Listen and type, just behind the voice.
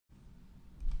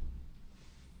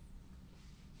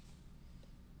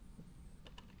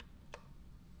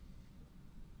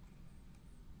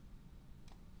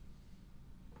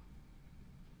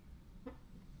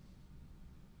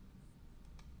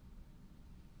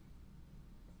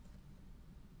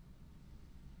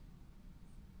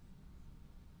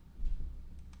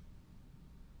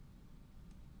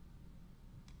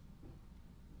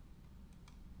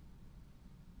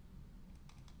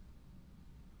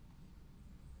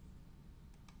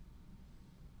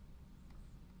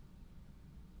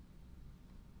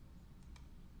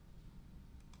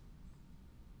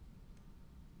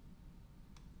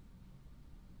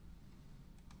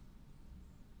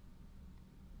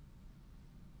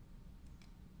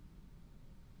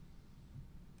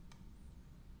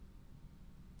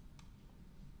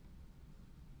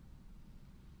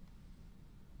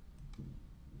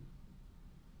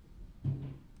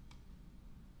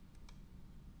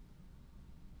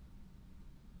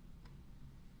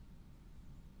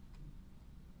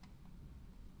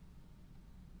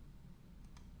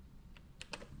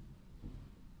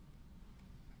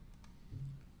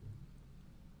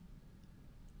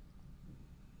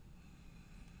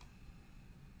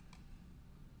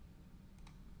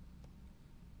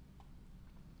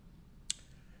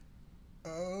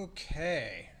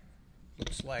Okay,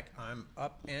 looks like I'm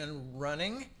up and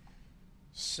running.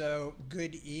 So,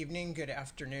 good evening, good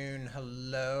afternoon,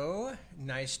 hello.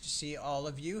 Nice to see all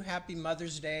of you. Happy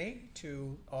Mother's Day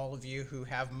to all of you who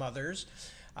have mothers.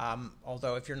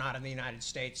 Although, if you're not in the United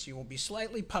States, you will be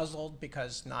slightly puzzled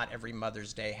because not every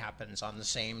Mother's Day happens on the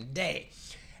same day.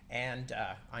 And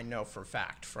I know for a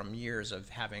fact from years of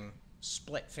having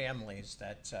split families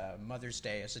that Mother's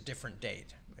Day is a different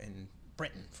date in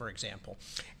Britain, for example.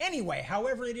 Anyway,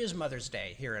 however, it is Mother's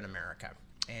Day here in America.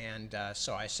 And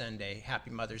so I send a happy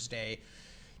Mother's Day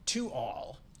to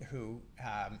all who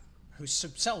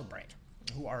celebrate,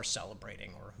 who are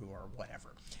celebrating, or who are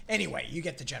whatever. Anyway, you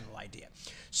get the general idea.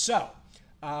 So,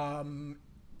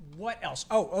 what else?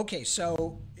 Oh, okay.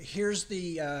 So here's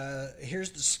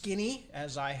the skinny,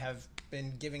 as I have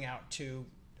been giving out to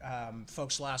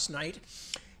folks last night,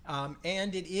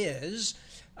 and it is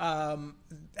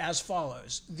as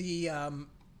follows. The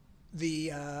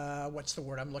what's the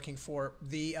word I'm looking for?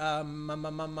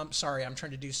 Sorry, I'm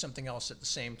trying to do something else at the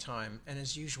same time, and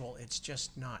as usual, it's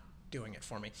just not doing it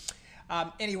for me.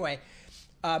 Anyway,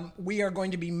 we are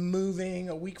going to be moving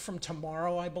a week from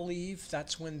tomorrow, I believe.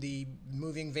 That's when the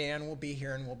moving van will be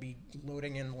here, and we'll be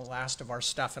loading in the last of our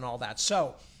stuff and all that.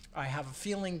 So I have a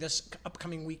feeling this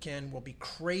upcoming weekend will be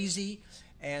crazy,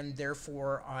 and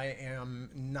therefore I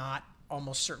am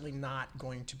almost certainly not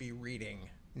going to be reading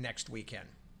next weekend.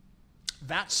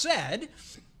 That said,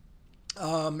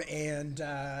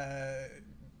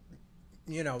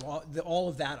 you know, all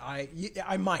of that,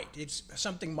 I might.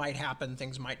 Something might happen.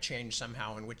 Things might change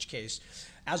somehow. In which case,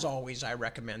 as always, I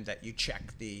recommend that you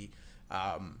check the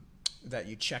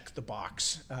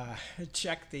box,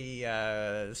 check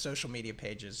the social media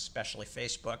pages, especially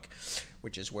Facebook,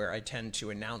 which is where I tend to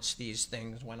announce these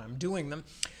things when I'm doing them.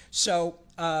 So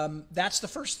that's the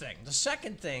first thing. The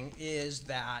second thing is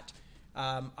that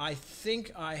I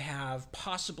think I have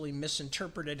possibly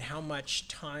misinterpreted how much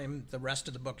time the rest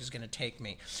of the book is going to take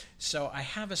me. So I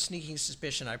have a sneaking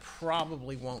suspicion I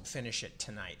probably won't finish it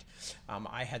tonight.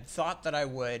 I had thought that I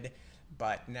would,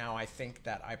 but now I think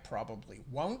that I probably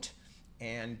won't.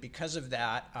 And because of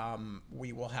that,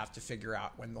 we will have to figure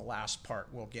out when the last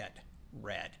part will get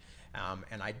read.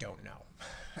 And I don't know.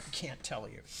 I can't tell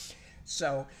you.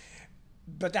 So,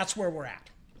 but that's where we're at.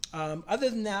 Other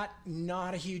than that,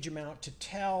 not a huge amount to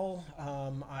tell.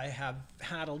 I have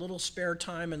had a little spare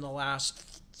time in the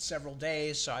last several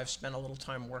days, so I've spent a little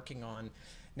time working on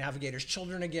Navigator's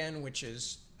Children again, which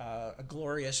is a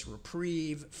glorious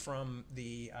reprieve from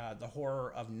the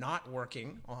horror of not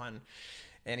working on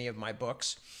any of my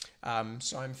books.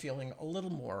 So I'm feeling a little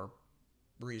more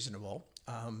reasonable.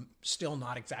 Still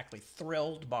not exactly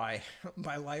thrilled by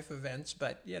life events,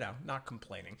 but, you know, not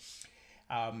complaining.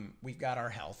 We've got our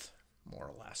health, more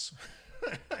or less.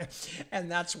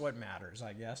 And that's what matters,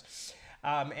 I guess.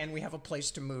 And we have a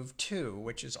place to move to,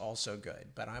 which is also good.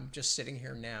 But I'm just sitting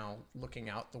here now looking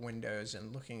out the windows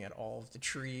and looking at all of the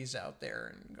trees out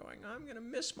there and going, I'm going to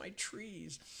miss my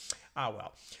trees.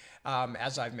 Well,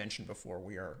 as I've mentioned before,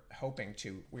 we're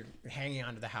hanging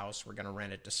on to the house. We're going to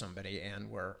rent it to somebody, and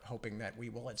we're hoping that we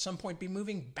will at some point be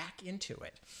moving back into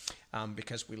it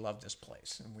because we love this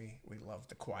place, and we love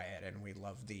the quiet, and we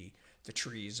love the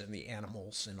trees and the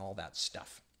animals and all that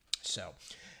stuff. So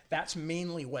that's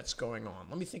mainly what's going on.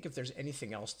 Let me think if there's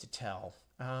anything else to tell.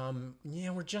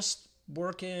 Yeah, we're just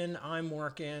working. I'm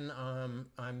working.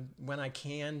 When I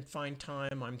can find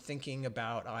time, I'm thinking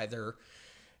about either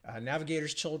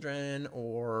Navigator's Children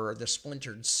or The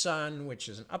Splintered Sun, which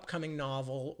is an upcoming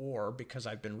novel, or, because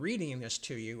I've been reading this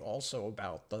to you, also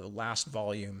about the last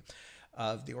volume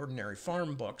of the Ordinary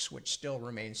Farm books, which still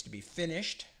remains to be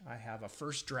finished. I have a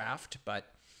first draft,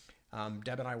 but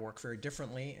Deb and I work very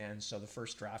differently, and so the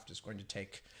first draft is going to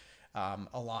take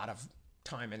a lot of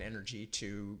time and energy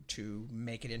to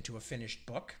make it into a finished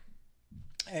book.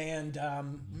 And let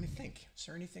me think, is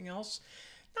there anything else?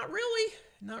 Not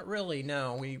really,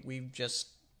 no. We just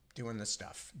doing the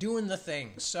stuff, doing the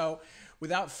things. So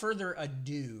without further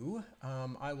ado,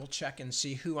 I will check and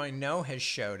see who I know has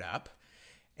showed up,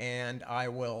 and I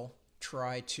will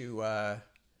try to, oh,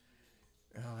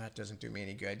 that doesn't do me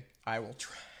any good. I will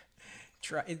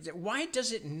try. Why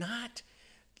does it not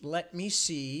let me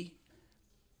see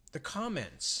the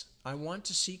comments? I want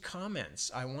to see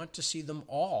comments. I want to see them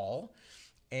all,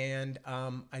 and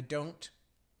I don't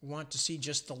want to see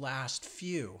just the last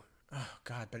few. Oh,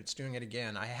 God, but it's doing it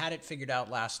again. I had it figured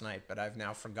out last night, but I've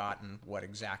now forgotten what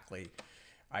exactly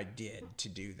I did to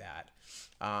do that.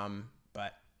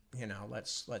 But, you know,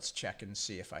 let's check and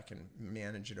see if I can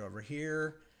manage it over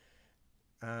here.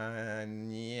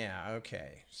 Yeah,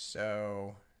 okay.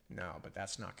 So No, but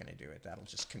that's not going to do it. That'll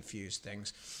just confuse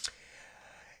things.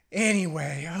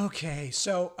 Anyway, okay.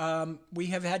 So we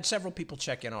have had several people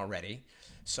check in already.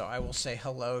 So I will say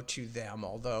hello to them.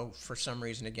 Although for some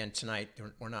reason, again, tonight,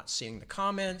 we're not seeing the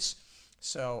comments.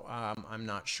 So I'm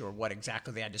not sure what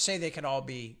exactly they had to say. They could all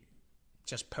be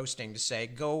just posting to say,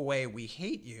 go away, we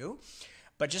hate you.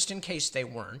 But just in case they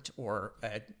weren't, or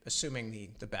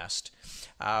assuming the best,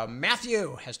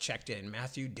 Matthew has checked in.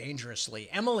 Matthew Dangerously.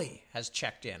 Emily has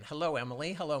checked in. Hello,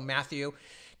 Emily. Hello, Matthew.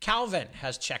 Calvin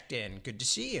has checked in. Good to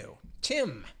see you.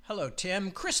 Tim. Hello,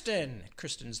 Tim. Kristen.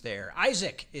 Kristen's there.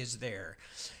 Isaac is there.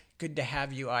 Good to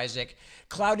have you, Isaac.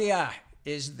 Claudia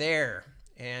is there.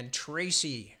 And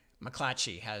Tracy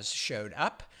McClatchy has showed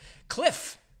up.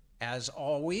 Cliff, as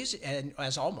always, and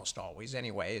as almost always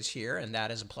anyway, is here, and that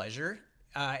is a pleasure.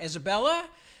 Isabella,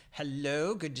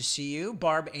 hello, good to see you.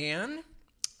 Barb Ann,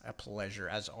 a pleasure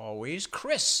as always.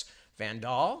 Chris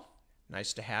Vandal,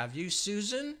 nice to have you.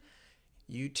 Susan,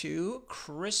 you too.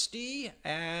 Christy,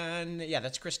 and yeah,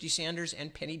 that's Christy Sanders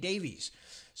and Penny Davies.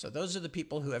 So those are the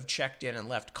people who have checked in and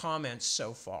left comments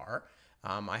so far.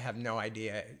 I have no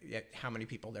idea yet how many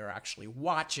people they're actually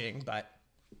watching, but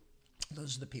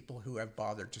those are the people who have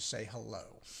bothered to say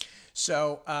hello.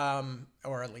 So,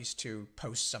 or at least to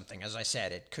post something. As I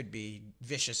said, it could be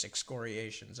vicious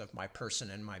excoriations of my person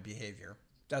and my behavior.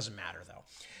 Doesn't matter, though.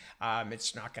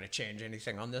 It's not going to change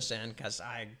anything on this end because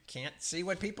I can't see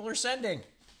what people are sending.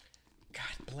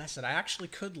 God bless it. I actually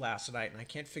could last night, and I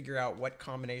can't figure out what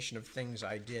combination of things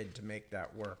I did to make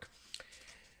that work.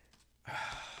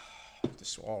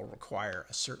 This will all require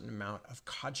a certain amount of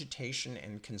cogitation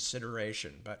and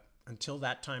consideration, but until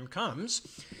that time comes,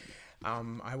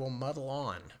 I will muddle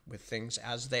on with things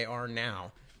as they are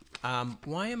now.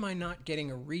 Why am I not getting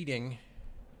a reading?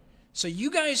 So you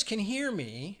guys can hear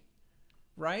me,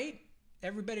 right?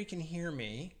 Everybody can hear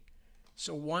me.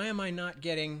 So why am I not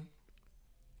getting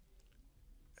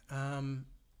a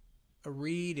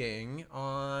reading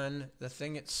on the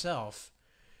thing itself?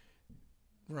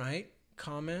 Right?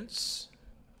 Comments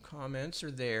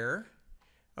are there.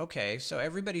 Okay, so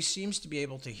everybody seems to be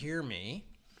able to hear me.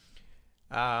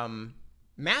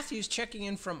 Matthew's checking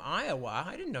in from Iowa.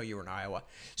 I didn't know you were in Iowa.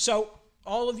 So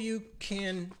all of you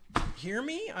can hear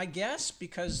me, I guess,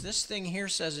 because this thing here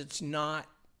says it's not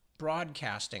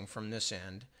broadcasting from this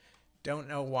end. Don't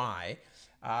know why.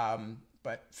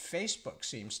 But Facebook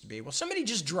seems to be. Well, somebody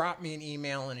just dropped me an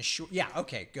email and a short. Yeah,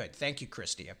 okay, good. Thank you,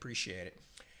 Christy. I appreciate it.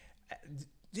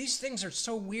 These things are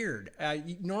so weird.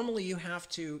 Normally you have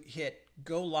to hit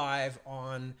go live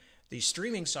on the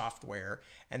streaming software,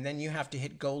 and then you have to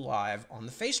hit go live on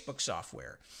the Facebook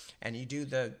software. And you do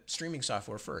the streaming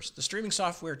software first. The streaming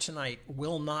software tonight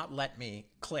will not let me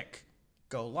click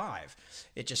go live.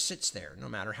 It just sits there no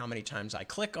matter how many times I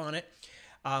click on it.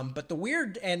 But the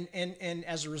weird, and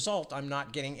as a result, I'm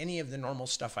not getting any of the normal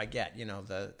stuff I get, you know,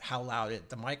 the how loud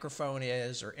the microphone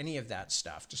is or any of that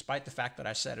stuff, despite the fact that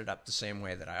I set it up the same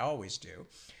way that I always do.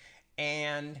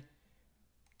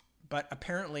 But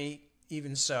apparently,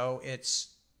 even so, it's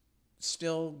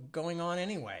still going on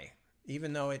anyway,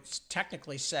 even though it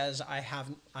technically says I have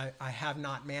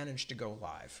not managed to go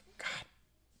live. God,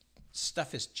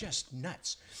 stuff is just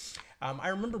nuts. I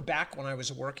remember back when I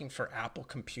was working for Apple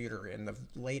Computer in the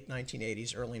late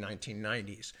 1980s, early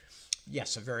 1990s.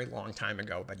 Yes, a very long time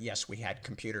ago, but yes, we had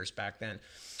computers back then.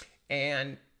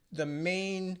 And the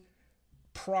main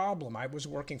problem, I was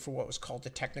working for what was called the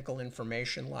Technical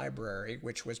Information Library,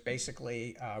 which was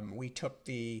basically we took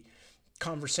the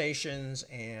conversations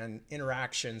and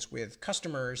interactions with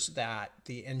customers that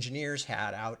the engineers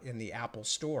had out in the Apple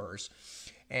stores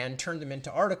and turned them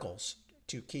into articles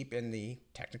to keep in the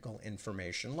Technical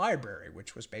Information Library,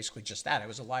 which was basically just that. It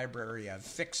was a library of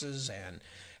fixes and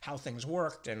how things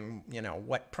worked and, you know,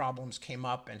 what problems came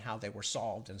up and how they were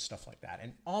solved and stuff like that.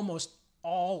 And almost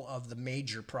all of the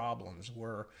major problems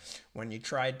were when you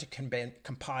tried to combine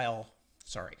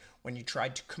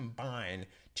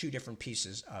two different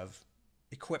pieces of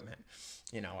equipment,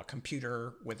 you know, a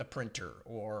computer with a printer,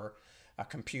 or a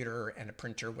computer and a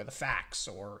printer with a fax,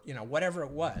 or, you know, whatever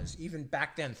it was. Even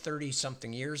back then,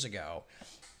 30-something years ago,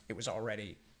 it was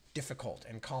already difficult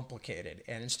and complicated.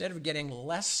 And instead of getting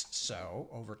less so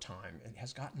over time, it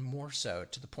has gotten more so,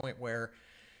 to the point where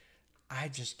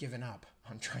I've just given up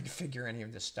on trying to figure any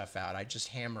of this stuff out. I just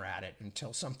hammer at it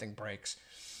until something breaks,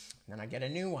 and then I get a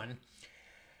new one.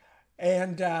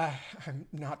 And I'm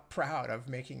not proud of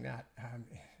making that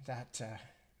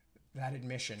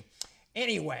admission.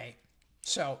 Anyway,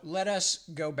 so let us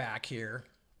go back here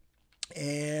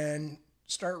and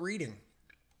start reading,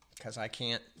 because I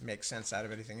can't make sense out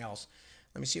of anything else.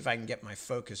 Let me see if I can get my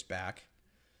focus back.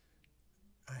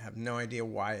 I have no idea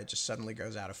why it just suddenly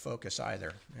goes out of focus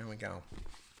either. There we go.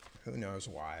 Who knows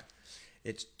why?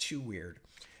 It's too weird.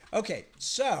 Okay,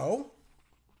 so...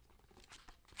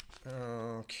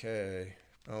 Okay.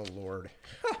 Oh, Lord.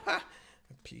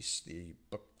 The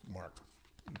bookmark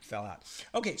fell out.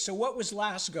 Okay, so what was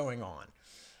last going on?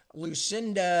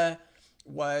 Lucinda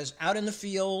was out in the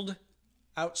field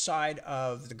outside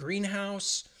of the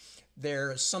greenhouse.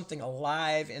 There's something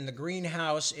alive in the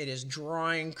greenhouse. It is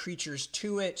drawing creatures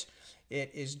to it.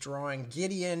 It is drawing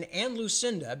Gideon and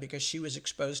Lucinda, because she was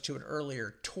exposed to it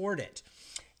earlier, toward it.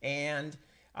 And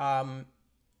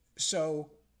so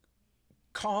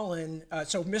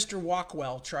Mr.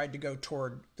 Walkwell tried to go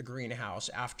toward the greenhouse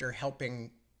after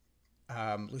helping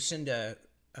Lucinda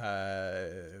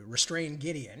restrain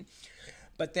Gideon.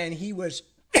 But then he was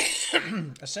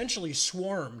essentially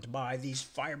swarmed by these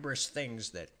fibrous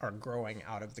things that are growing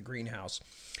out of the greenhouse,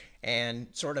 and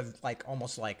sort of like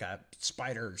almost like a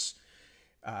spider's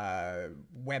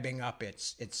webbing up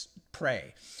its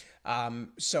prey.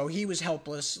 So he was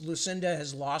helpless. Lucinda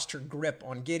has lost her grip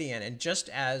on Gideon, and just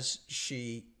as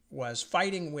she was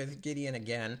fighting with Gideon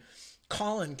again,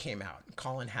 Colin came out.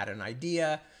 Colin had an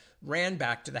idea, ran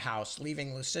back to the house,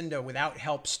 leaving Lucinda without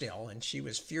help still, and she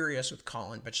was furious with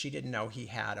Colin, but she didn't know he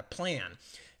had a plan.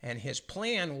 And his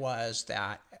plan was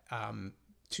that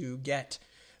to get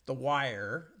the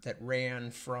wire that ran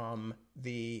from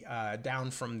the down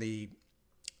from the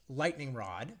lightning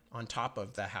rod on top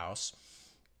of the house,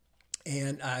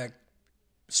 and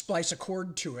splice a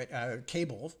cord to it, a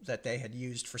cable that they had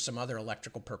used for some other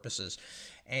electrical purposes,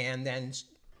 and then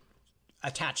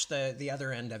attach the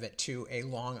other end of it to a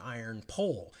long iron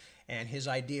pole. And his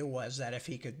idea was that if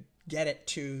he could get it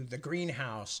to the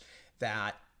greenhouse,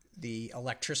 that the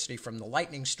electricity from the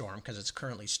lightning storm, because it's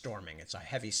currently storming, it's a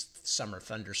heavy summer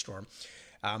thunderstorm,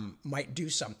 might do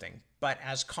something. But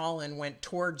as Colin went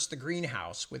towards the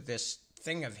greenhouse with this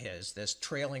thing of his, this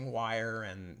trailing wire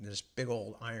and this big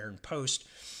old iron post,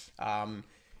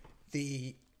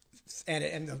 the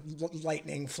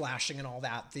lightning flashing and all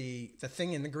that, the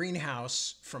thing in the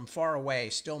greenhouse from far away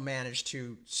still managed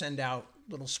to send out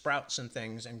little sprouts and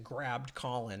things, and grabbed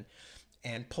Colin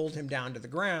and pulled him down to the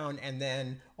ground, and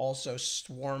then also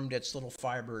swarmed its little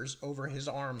fibers over his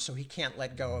arm, so he can't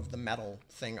let go of the metal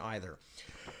thing either.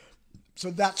 So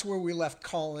that's where we left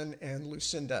Colin and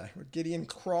Lucinda, with Gideon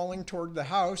crawling toward the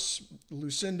house,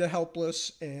 Lucinda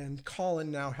helpless, and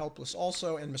Colin now helpless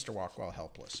also, and Mr. Walkwell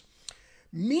helpless.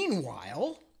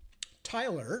 Meanwhile,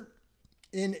 Tyler,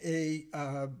 in a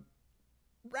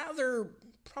rather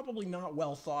probably not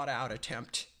well thought out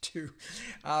attempt to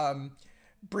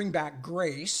bring back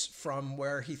Grace from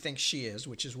where he thinks she is,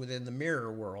 which is within the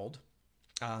mirror world,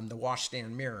 the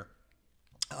washstand mirror,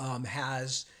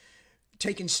 has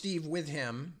taken Steve with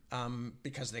him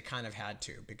because they kind of had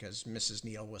to, because Mrs.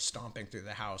 Neal was stomping through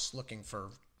the house looking for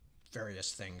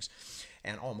various things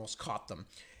and almost caught them.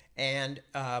 And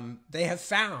they have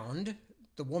found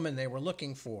the woman they were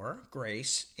looking for,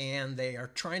 Grace, and they are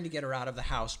trying to get her out of the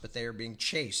house, but they are being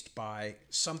chased by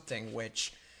something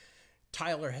which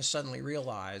Tyler has suddenly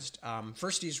realized.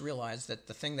 First, he's realized that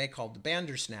the thing they called the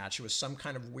Bandersnatch was some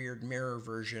kind of weird mirror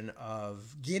version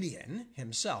of Gideon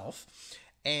himself.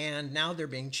 And now they're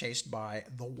being chased by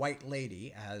the White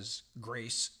Lady, as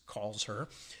Grace calls her,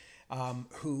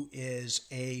 who is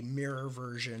a mirror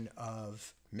version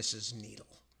of Mrs. Needle,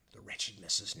 the wretched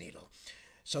Mrs. Needle.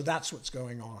 So that's what's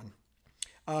going on.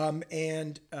 Well,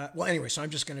 anyway, so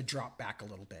I'm just going to drop back a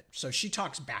little bit. So she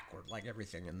talks backward, like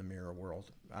everything in the mirror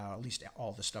world, at least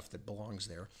all the stuff that belongs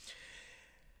there.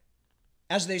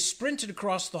 As they sprinted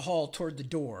across the hall toward the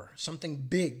door, something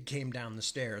big came down the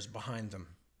stairs behind them.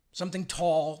 Something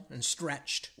tall and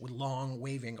stretched with long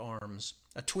waving arms.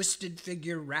 A twisted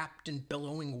figure wrapped in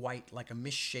billowing white like a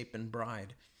misshapen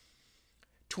bride.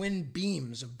 Twin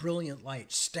beams of brilliant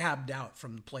light stabbed out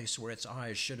from the place where its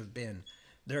eyes should have been,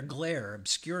 their glare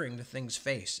obscuring the thing's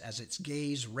face as its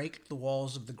gaze raked the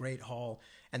walls of the great hall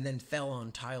and then fell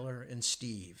on Tyler and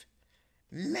Steve.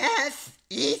 "Meth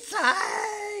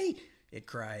Isai!" it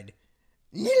cried.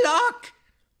 "Nilok!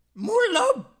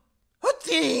 Murlob!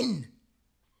 Hutin!"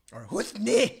 Or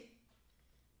Huthni.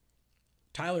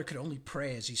 Tyler could only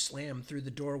pray as he slammed through the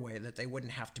doorway that they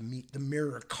wouldn't have to meet the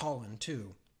mirror Colin,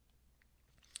 too.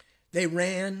 They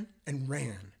ran and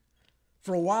ran.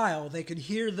 For a while, they could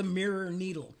hear the mirror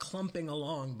needle clumping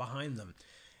along behind them,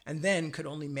 and then could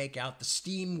only make out the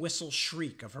steam whistle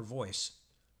shriek of her voice.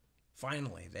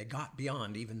 Finally, they got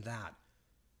beyond even that.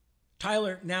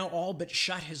 Tyler now all but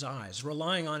shut his eyes,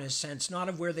 relying on his sense not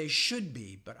of where they should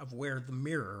be, but of where the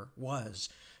mirror was,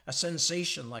 a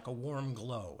sensation like a warm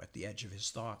glow at the edge of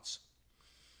his thoughts.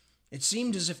 It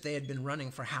seemed as if they had been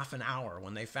running for half an hour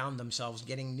when they found themselves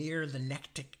getting near the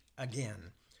nectic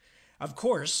again. Of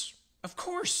course,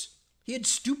 he had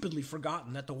stupidly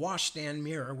forgotten that the washstand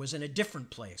mirror was in a different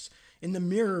place, in the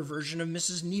mirror version of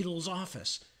Mrs. Needle's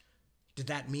office. Did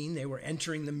that mean they were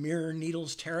entering the mirror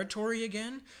needle's territory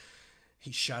again?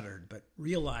 He shuddered, but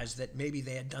realized that maybe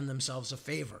they had done themselves a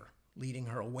favor, leading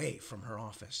her away from her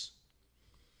office.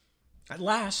 At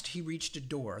last, he reached a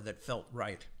door that felt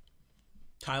right.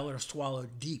 Tyler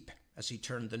swallowed deep as he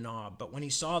turned the knob, but when he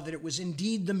saw that it was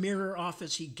indeed the mirror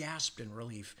office, he gasped in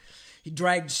relief. He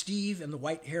dragged Steve and the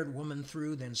white-haired woman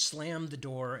through, then slammed the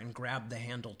door and grabbed the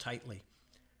handle tightly.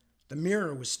 The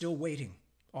mirror was still waiting,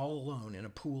 all alone in a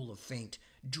pool of faint,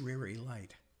 dreary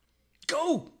light.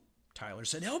 "Go!" Tyler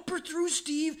said. "Help her through,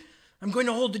 Steve. I'm going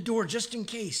to hold the door just in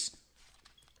case."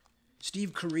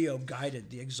 Steve Carrillo guided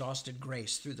the exhausted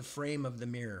Grace through the frame of the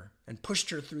mirror and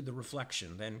pushed her through the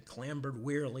reflection, then clambered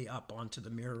wearily up onto the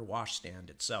mirror washstand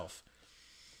itself.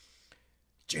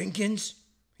 "Jenkins,"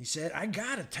 he said, "I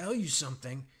gotta tell you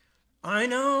something." "I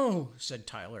know," said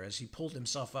Tyler as he pulled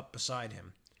himself up beside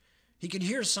him. He could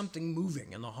hear something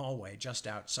moving in the hallway just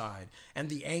outside, and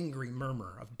the angry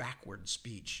murmur of backward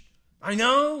speech. "I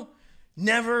know.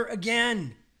 Never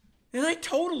again. And I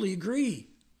totally agree."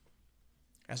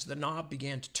 As the knob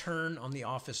began to turn on the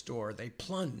office door, they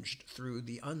plunged through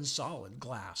the unsolid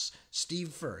glass,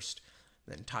 Steve first,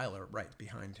 then Tyler right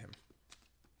behind him.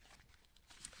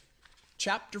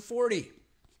 Chapter 40.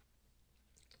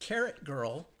 Carrot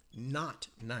Girl, Not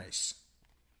Nice.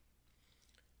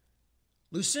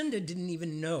 Lucinda didn't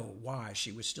even know why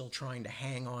she was still trying to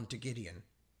hang on to Gideon.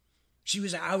 She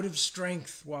was out of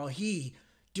strength, while he,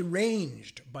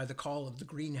 deranged by the call of the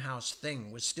greenhouse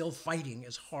thing, was still fighting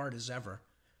as hard as ever.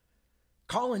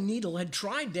 Colin Needle had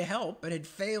tried to help, but had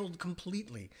failed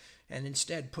completely, and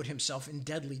instead put himself in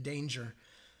deadly danger.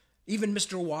 Even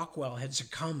Mr. Walkwell had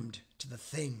succumbed to the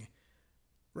thing.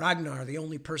 Ragnar, the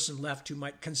only person left who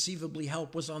might conceivably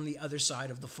help, was on the other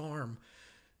side of the farm.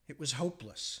 It was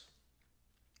hopeless.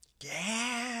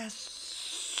 "Yes,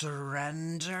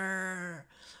 surrender,"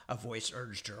 a voice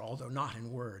urged her, although not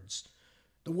in words.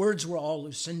 The words were all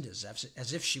Lucinda's,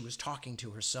 as if she was talking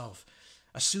to herself,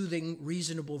 a soothing,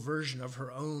 reasonable version of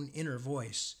her own inner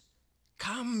voice.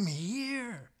 "Come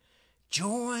here,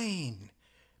 join,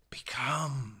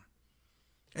 become."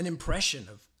 An impression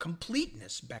of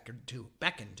completeness beckoned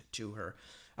to her,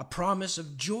 a promise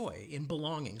of joy in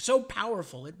belonging, so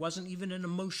powerful it wasn't even an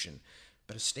emotion,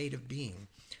 but a state of being,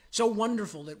 so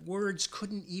wonderful that words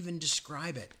couldn't even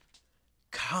describe it.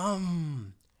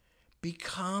 "Come,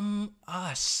 become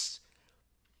us."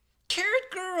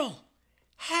 "Carrot Girl!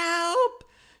 Help!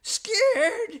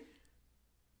 Scared!"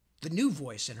 The new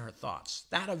voice in her thoughts,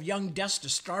 that of young Desta,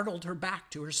 startled her back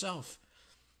to herself.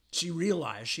 She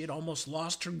realized she had almost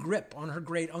lost her grip on her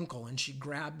great uncle, and she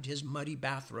grabbed his muddy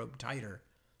bathrobe tighter.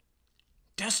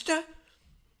 "Desta?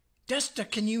 Desta,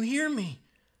 can you hear me?"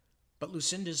 But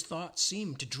Lucinda's thoughts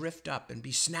seemed to drift up and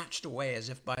be snatched away as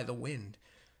if by the wind.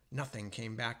 Nothing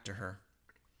came back to her.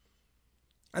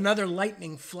 Another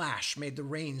lightning flash made the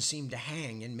rain seem to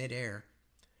hang in midair.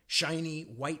 Shiny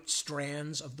white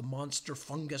strands of the monster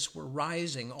fungus were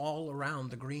rising all around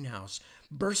the greenhouse,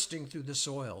 bursting through the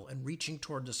soil and reaching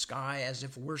toward the sky as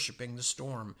if worshipping the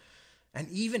storm. And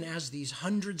even as these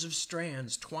hundreds of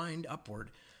strands twined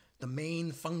upward, the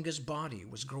main fungus body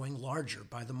was growing larger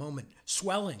by the moment,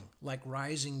 swelling like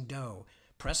rising dough,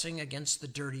 pressing against the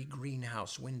dirty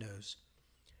greenhouse windows.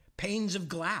 Panes of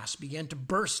glass began to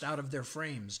burst out of their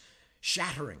frames,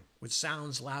 shattering with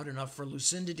sounds loud enough for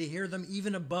Lucinda to hear them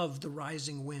even above the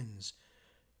rising winds.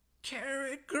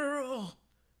 "Carrot Girl!"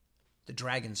 The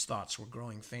dragon's thoughts were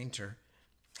growing fainter.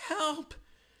 "Help!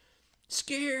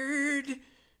 Scared!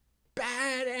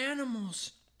 Bad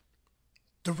animals!"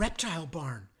 The reptile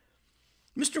barn!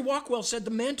 Mr. Walkwell said the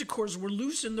manticores were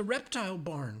loose in the reptile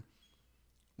barn.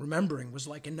 Remembering was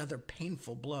like another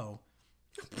painful blow.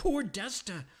 Poor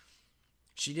Desta!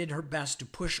 She did her best to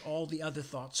push all the other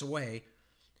thoughts away.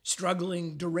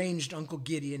 Struggling, deranged Uncle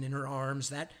Gideon in her arms,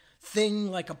 that thing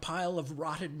like a pile of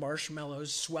rotted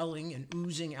marshmallows swelling and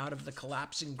oozing out of the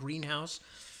collapsing greenhouse,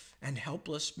 and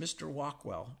helpless Mr.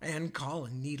 Walkwell and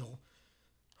Colin Needle.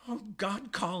 "Oh,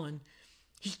 God, Colin!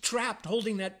 He's trapped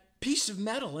holding that piece of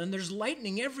metal, and there's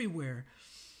lightning everywhere."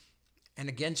 And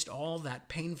against all that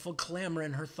painful clamor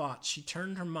in her thoughts, she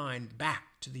turned her mind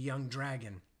back to the young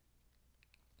dragon.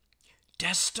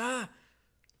 "Desta!"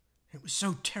 It was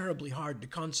so terribly hard to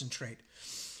concentrate.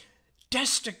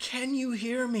 "Desta, can you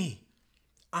hear me?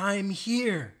 I'm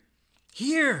here.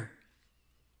 Here."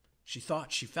 She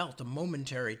thought she felt a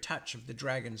momentary touch of the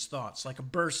dragon's thoughts, like a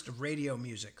burst of radio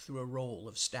music through a roll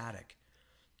of static.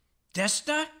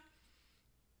 "Desta?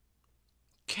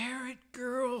 Carrot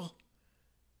girl."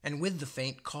 And with the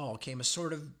faint call came a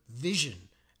sort of vision,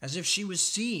 as if she was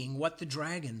seeing what the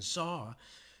dragon saw.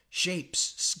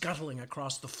 Shapes scuttling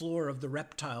across the floor of the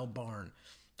reptile barn,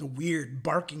 the weird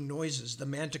barking noises the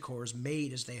manticores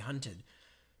made as they hunted.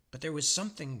 But there was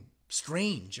something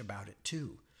strange about it,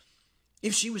 too.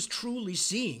 If she was truly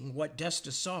seeing what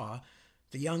Desta saw,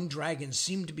 the young dragon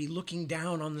seemed to be looking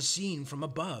down on the scene from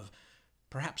above,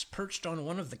 perhaps perched on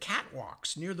one of the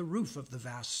catwalks near the roof of the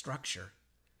vast structure.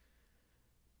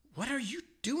 "What are you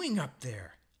doing up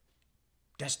there?"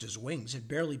 Desta's wings had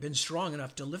barely been strong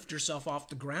enough to lift herself off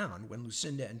the ground when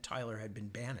Lucinda and Tyler had been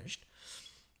banished.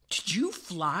 "Did you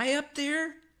fly up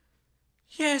there?"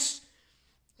 "Yes.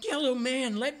 Yellow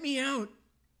man, let me out."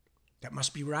 That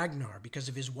must be Ragnar because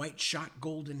of his white shot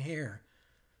golden hair.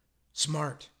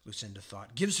 Smart, Lucinda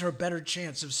thought. Gives her a better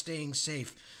chance of staying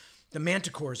safe. The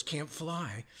manticores can't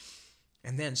fly.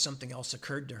 And then something else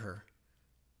occurred to her.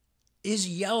 "Is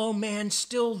Yellow Man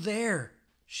still there?"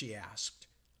 she asked.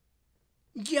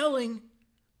 "Yelling,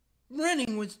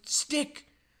 running with stick,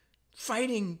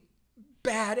 fighting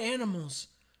bad animals."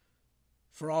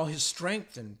 For all his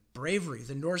strength and bravery,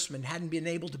 the Norseman hadn't been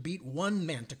able to beat one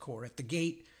manticore at the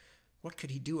gate. What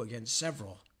could he do against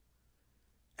several?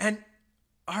 "And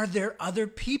are there other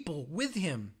people with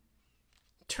him?"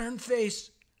 "Turnface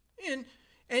and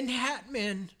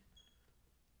Hatman."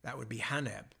 That would be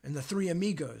Haneb and the three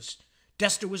amigos.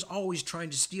 Desta was always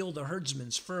trying to steal the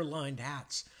herdsmen's fur-lined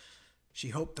hats. She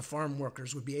hoped the farm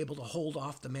workers would be able to hold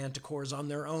off the manticores on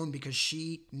their own because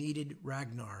she needed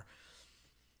Ragnar.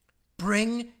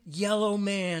 "Bring Yellow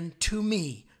Man to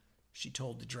me," she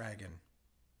told the dragon.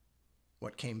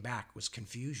 What came back was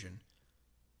confusion.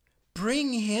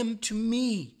 "Bring him to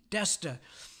me, Desta.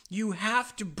 You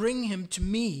have to bring him to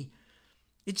me.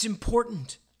 It's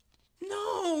important."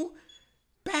 "No.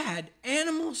 Bad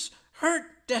animals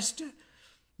hurt, Desta.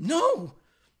 No."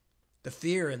 The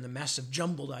fear in the mess of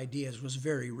jumbled ideas was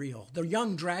very real. The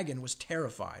young dragon was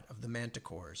terrified of the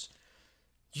manticores.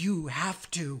 "You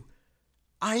have to.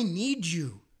 I need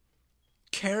you.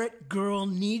 Carrot Girl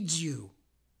needs you."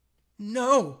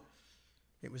 "No."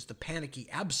 It was the panicky,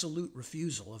 absolute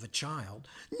refusal of a child.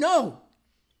 "No."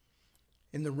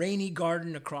 In the rainy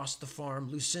garden across the farm,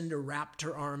 Lucinda wrapped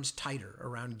her arms tighter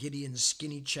around Gideon's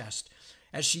skinny chest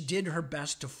as she did her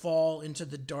best to fall into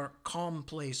the dark, calm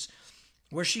place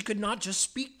where she could not just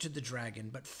speak to the dragon,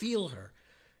 but feel her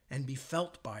and be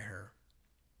felt by her.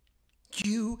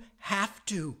 "You have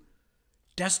to.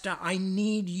 Desta, I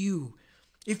need you.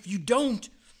 If you don't,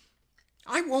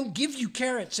 I won't give you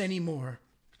carrots anymore."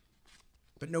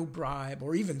 But no bribe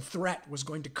or even threat was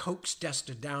going to coax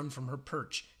Desta down from her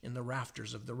perch in the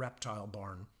rafters of the reptile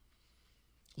barn.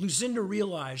 Lucinda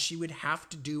realized she would have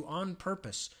to do on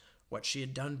purpose what she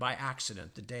had done by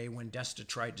accident the day when Desta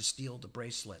tried to steal the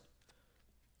bracelet.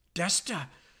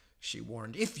 "Desta," she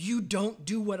warned, "if you don't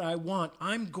do what I want,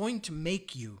 I'm going to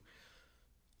make you."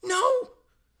 "No!"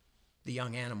 The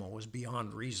young animal was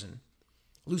beyond reason.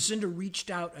 Lucinda reached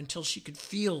out until she could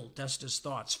feel Desta's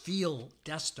thoughts, feel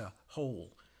Desta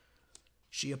whole.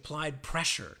 She applied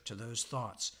pressure to those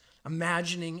thoughts,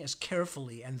 imagining as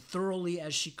carefully and thoroughly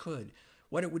as she could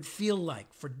what it would feel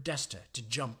like for Desta to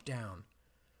jump down.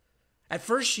 At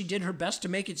first, she did her best to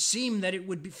make it seem that it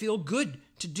would feel good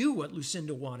to do what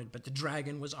Lucinda wanted, but the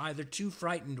dragon was either too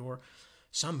frightened or,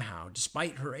 somehow,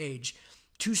 despite her age,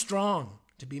 too strong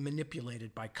to be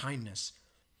manipulated by kindness.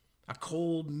 A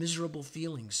cold, miserable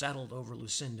feeling settled over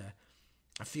Lucinda,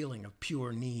 a feeling of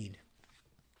pure need.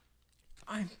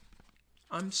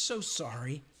 I'm so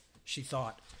sorry," she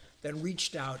thought, then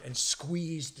reached out and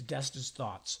squeezed Desta's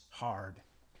thoughts hard.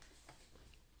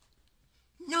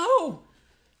 "No!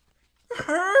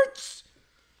 Hurts!"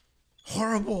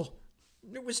 Horrible.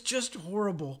 It was just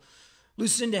horrible.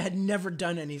 Lucinda had never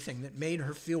done anything that made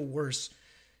her feel worse.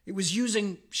 It was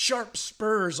using sharp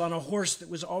spurs on a horse that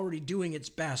was already doing its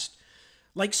best,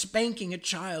 like spanking a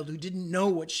child who didn't know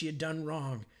what she had done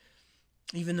wrong.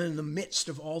 Even in the midst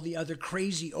of all the other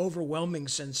crazy, overwhelming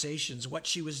sensations, what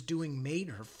she was doing made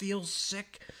her feel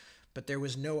sick, but there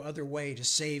was no other way to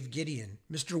save Gideon,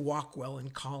 Mr. Walkwell,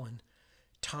 and Colin.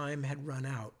 Time had run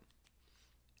out.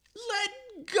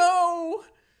 "Let go!"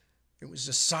 It was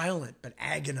a silent but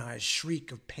agonized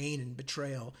shriek of pain and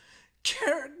betrayal.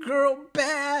 "Carrot Girl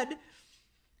bad!"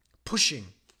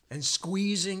 Pushing and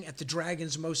squeezing at the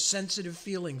dragon's most sensitive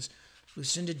feelings,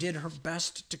 Lucinda did her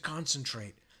best to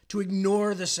concentrate, to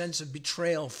ignore the sense of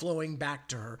betrayal flowing back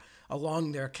to her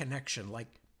along their connection like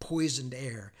poisoned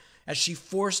air, as she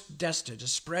forced Desta to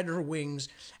spread her wings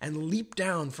and leap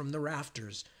down from the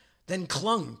rafters, then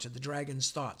clung to the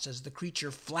dragon's thoughts as the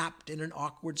creature flapped in an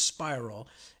awkward spiral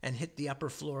and hit the upper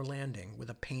floor landing with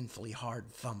a painfully hard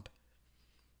thump.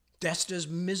 Desta's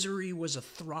misery was a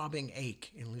throbbing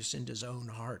ache in Lucinda's own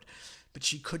heart, but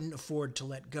she couldn't afford to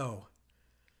let go.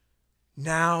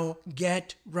 Now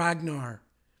get Ragnar.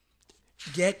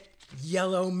 Get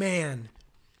Yellow Man.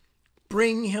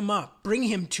 Bring him up. Bring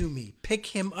him to me. Pick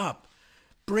him up.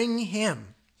 Bring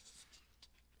him.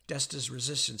 Desta's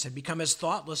resistance had become as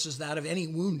thoughtless as that of any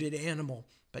wounded animal,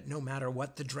 but no matter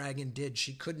what the dragon did,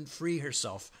 she couldn't free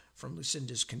herself from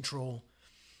Lucinda's control.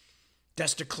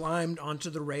 Desta climbed onto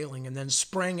the railing and then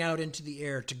sprang out into the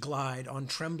air to glide on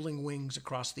trembling wings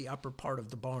across the upper part of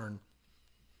the barn.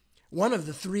 One of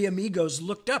the three amigos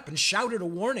looked up and shouted a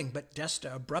warning, but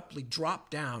Desta abruptly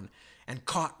dropped down and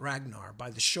caught Ragnar by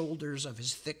the shoulders of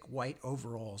his thick white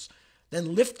overalls,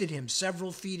 then lifted him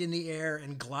several feet in the air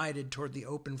and glided toward the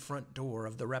open front door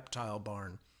of the reptile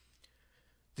barn.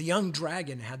 The young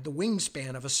dragon had the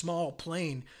wingspan of a small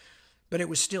plane, but it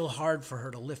was still hard for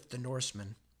her to lift the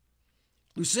Norseman.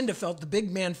 Lucinda felt the big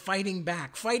man fighting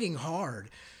back, fighting hard,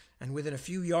 and within a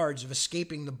few yards of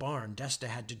escaping the barn, Desta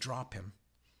had to drop him.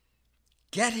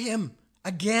 Get him!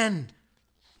 Again!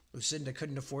 Lucinda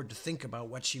couldn't afford to think about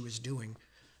what she was doing,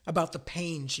 about the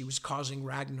pain she was causing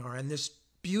Ragnar and this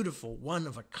beautiful,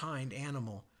 one-of-a-kind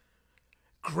animal.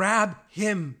 Grab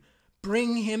him!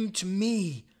 Bring him to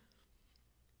me!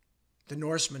 The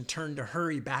Norseman turned to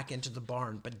hurry back into the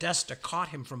barn, but Desta caught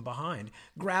him from behind,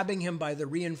 grabbing him by the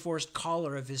reinforced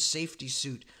collar of his safety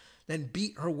suit, then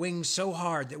beat her wings so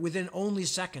hard that within only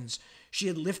seconds she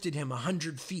had lifted him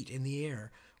 100 feet in the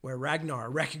air, where Ragnar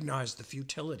recognized the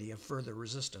futility of further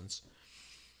resistance.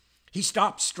 He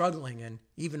stopped struggling and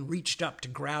even reached up to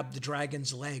grab the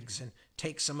dragon's legs and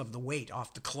take some of the weight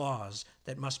off the claws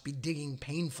that must be digging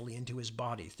painfully into his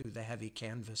body through the heavy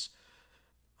canvas.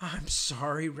 I'm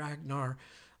sorry, Ragnar,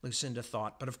 Lucinda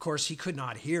thought, but of course he could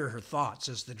not hear her thoughts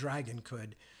as the dragon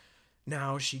could.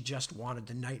 Now she just wanted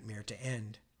the nightmare to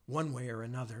end, one way or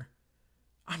another.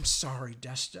 I'm sorry,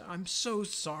 Desta, I'm so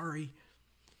sorry.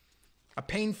 A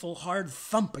painful, hard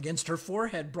thump against her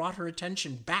forehead brought her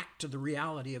attention back to the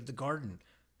reality of the garden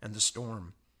and the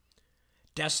storm.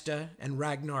 Desta and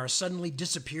Ragnar suddenly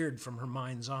disappeared from her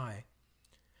mind's eye.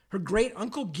 Her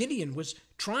great-uncle Gideon was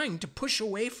trying to push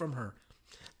away from her,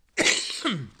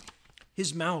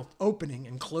 his mouth opening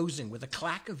and closing with a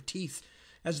clack of teeth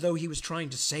as though he was trying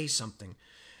to say something,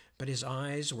 but his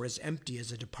eyes were as empty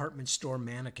as a department store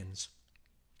mannequin's.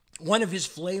 One of his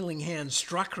flailing hands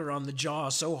struck her on the jaw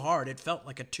so hard it felt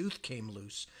like a tooth came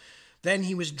loose. Then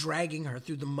he was dragging her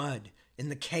through the mud in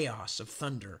the chaos of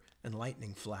thunder and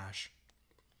lightning flash.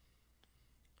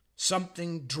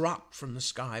 Something dropped from the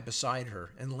sky beside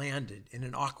her and landed in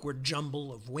an awkward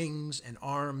jumble of wings and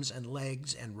arms and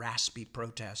legs and raspy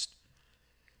protest.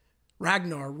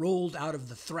 Ragnar rolled out of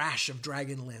the thrash of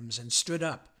dragon limbs and stood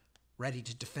up, ready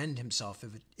to defend himself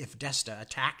if Desta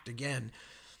attacked again.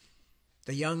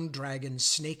 The young dragon's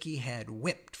snaky head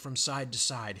whipped from side to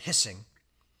side, hissing.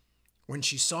 When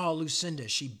she saw Lucinda,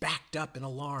 she backed up in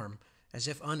alarm, as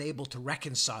if unable to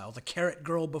reconcile the carrot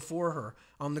girl before her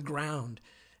on the ground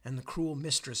and the cruel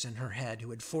mistress in her head who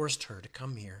had forced her to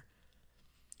come here.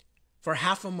 For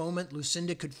half a moment,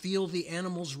 Lucinda could feel the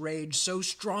animal's rage so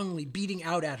strongly beating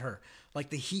out at her, like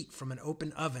the heat from an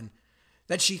open oven,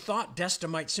 that she thought Desta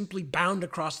might simply bound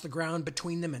across the ground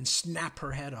between them and snap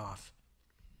her head off.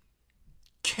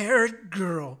 Carrot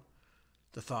girl,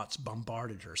 the thoughts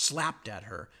bombarded her, slapped at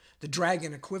her, the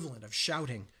dragon equivalent of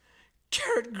shouting.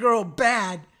 Carrot girl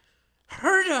bad!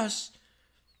 Hurt us!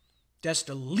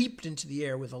 Desta leaped into the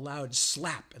air with a loud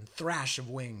slap and thrash of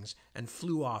wings and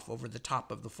flew off over the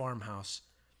top of the farmhouse.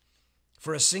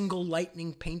 For a single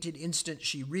lightning-painted instant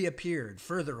she reappeared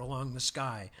further along the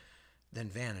sky, then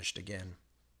vanished again.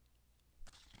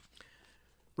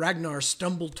 Ragnar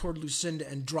stumbled toward Lucinda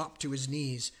and dropped to his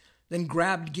knees, then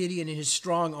grabbed Gideon in his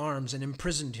strong arms and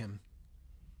imprisoned him.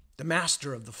 The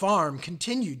master of the farm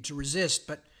continued to resist,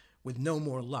 but with no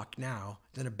more luck now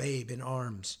than a babe in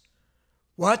arms.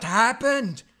 What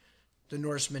happened? The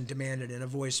Norseman demanded in a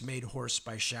voice made hoarse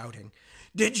by shouting.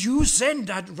 Did you send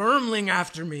that vermling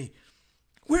after me?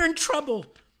 We're in trouble.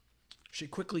 She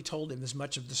quickly told him as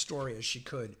much of the story as she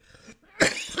could.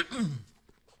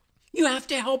 You have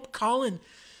to help Colin.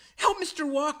 Help Mr.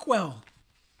 Walkwell.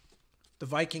 The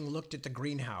Viking looked at the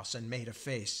greenhouse and made a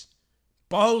face.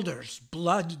 Balder's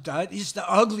blood, that is the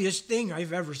ugliest thing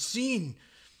I've ever seen.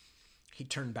 He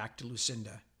turned back to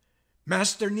Lucinda.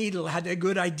 Master Needle had a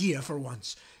good idea for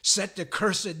once. Set the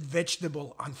cursed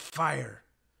vegetable on fire.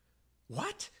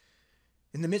 What?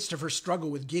 In the midst of her struggle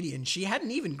with Gideon, she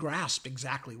hadn't even grasped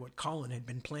exactly what Colin had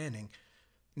been planning.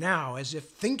 Now, as if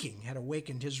thinking had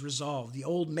awakened his resolve, the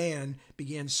old man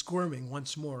began squirming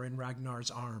once more in Ragnar's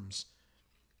arms.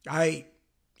 "I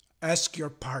ask your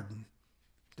pardon,"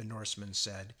 the Norseman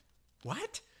said.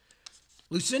 "What?"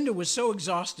 Lucinda was so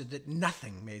exhausted that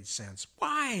nothing made sense.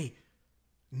 "Why?"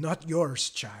 "Not yours,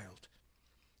 child."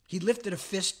 He lifted a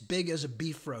fist big as a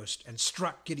beef roast and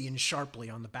struck Gideon sharply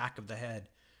on the back of the head.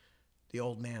 The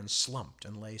old man slumped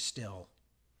and lay still.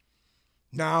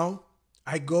 "Now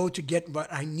I go to get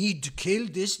what I need to kill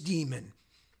this demon,"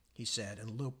 he said,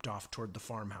 and loped off toward the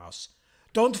farmhouse.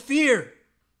 "Don't fear,"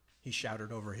 he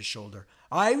shouted over his shoulder.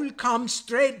 "I will come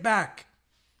straight back."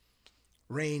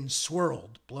 Rain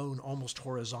swirled, blown almost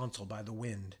horizontal by the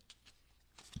wind.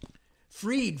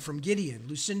 Freed from Gideon,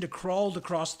 Lucinda crawled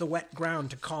across the wet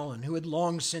ground to Colin, who had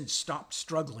long since stopped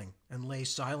struggling and lay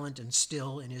silent and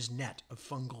still in his net of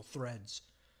fungal threads.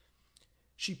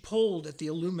 She pulled at the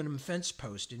aluminum fence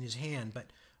post in his hand,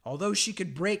 but although she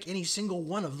could break any single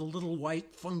one of the little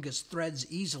white fungus threads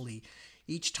easily,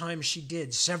 each time she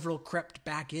did, several crept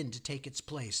back in to take its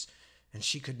place, and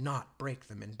she could not break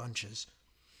them in bunches.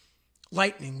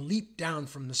 Lightning leaped down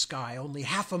from the sky only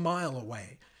half a mile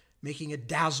away, making a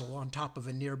dazzle on top of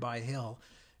a nearby hill,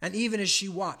 and even as she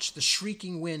watched, the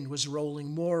shrieking wind was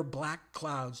rolling more black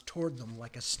clouds toward them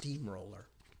like a steamroller.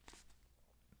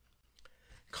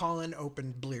 Colin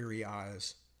opened bleary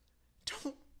eyes.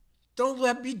 Don't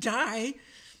let me die,"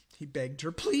 he begged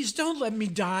her. "Please don't let me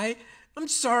die. I'm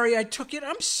sorry I took it.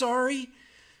 I'm sorry."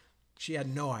 She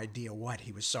had no idea what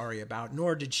he was sorry about,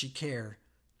 nor did she care.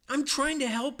 "I'm trying to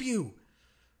help you."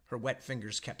 Her wet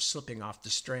fingers kept slipping off the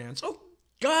strands. "Oh,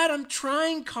 God, I'm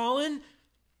trying, Colin."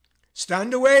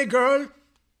 "Stand away, girl."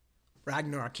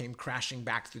 Ragnar came crashing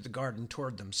back through the garden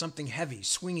toward them, something heavy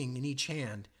swinging in each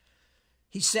hand.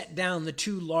 He set down the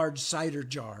 2 large cider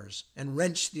jars and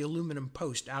wrenched the aluminum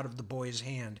post out of the boy's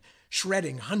hand,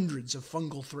 shredding hundreds of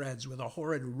fungal threads with a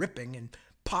horrid ripping and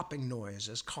popping noise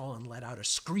as Colin let out a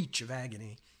screech of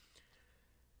agony.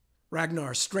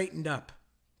 Ragnar straightened up,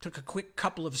 took a quick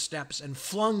couple of steps, and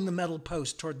flung the metal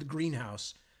post toward the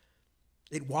greenhouse.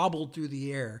 It wobbled through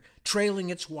the air, trailing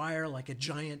its wire like a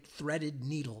giant threaded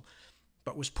needle,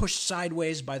 but was pushed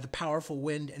sideways by the powerful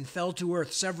wind and fell to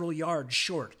earth several yards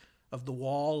short of the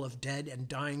wall of dead and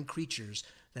dying creatures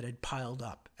that had piled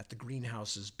up at the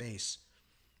greenhouse's base.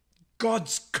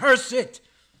 "God's curse it!"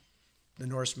 The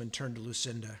Norseman turned to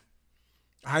Lucinda.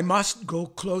 "I must go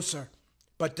closer,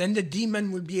 but then the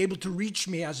demon will be able to reach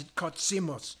me as it caught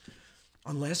Simos,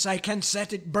 unless I can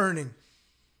set it burning.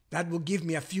 That will give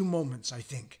me a few moments, I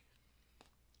think."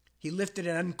 He lifted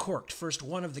and uncorked first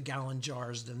one of the gallon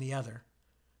jars, then the other.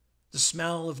 The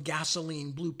smell of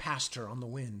gasoline blew past her on the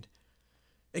wind.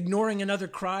 Ignoring another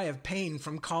cry of pain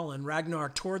from Colin, Ragnar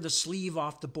tore the sleeve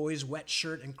off the boy's wet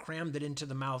shirt and crammed it into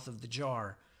the mouth of the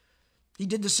jar. He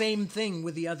did the same thing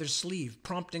with the other sleeve,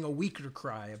 prompting a weaker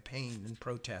cry of pain and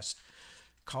protest.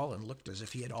 Colin looked as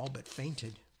if he had all but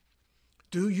fainted.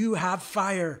 "Do you have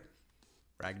fire?"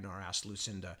 Ragnar asked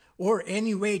Lucinda, "or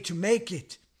any way to make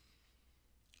it?"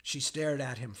 She stared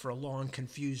at him for a long,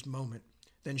 confused moment,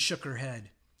 then shook her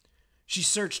head. She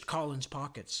searched Colin's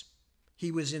pockets.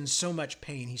 He was in so much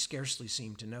pain he scarcely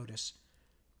seemed to notice.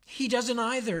 "He doesn't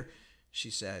either,"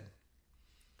 she said.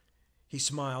 He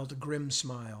smiled a grim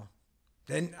smile.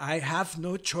 "Then I have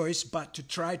no choice but to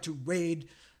try to wade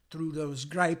through those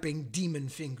griping demon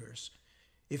fingers.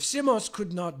 If Simos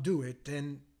could not do it,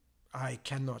 then I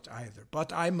cannot either,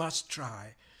 but I must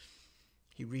try."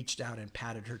 He reached out and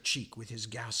patted her cheek with his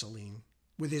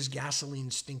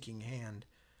gasoline-stinking hand.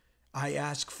 "I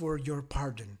ask for your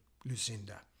pardon,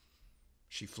 Lucinda."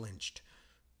 She flinched.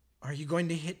 "Are you going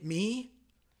to hit me?"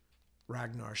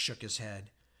 Ragnar shook his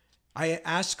head. "I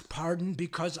ask pardon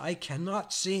because I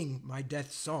cannot sing my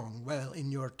death song well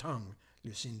in your tongue,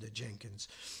 Lucinda Jenkins.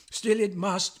 Still it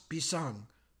must be sung,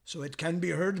 so it can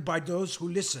be heard by those who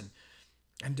listen.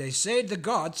 And they say the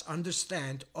gods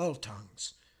understand all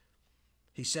tongues."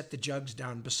 He set the jugs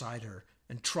down beside her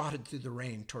and trotted through the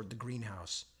rain toward the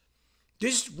greenhouse.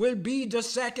 "This will be the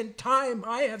 2nd time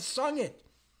I have sung it,"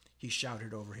 he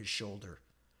shouted over his shoulder.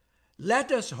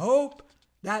 "Let us hope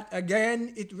that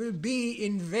again it will be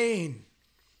in vain."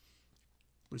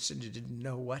 Lucinda didn't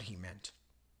know what he meant.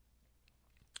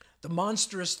 The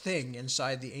monstrous thing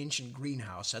inside the ancient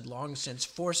greenhouse had long since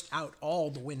forced out all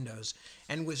the windows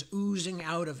and was oozing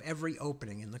out of every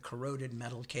opening in the corroded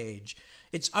metal cage,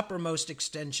 its uppermost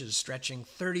extensions stretching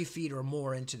 30 feet or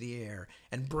more into the air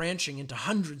and branching into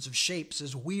hundreds of shapes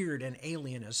as weird and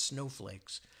alien as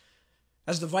snowflakes.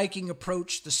 As the Viking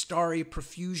approached, the starry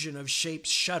profusion of shapes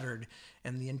shuddered,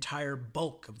 and the entire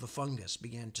bulk of the fungus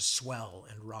began to swell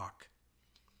and rock.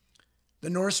 The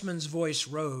Norseman's voice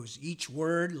rose, each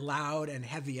word loud and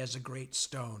heavy as a great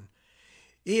stone.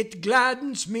 "It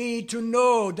gladdens me to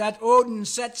know that Odin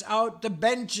sets out the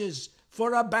benches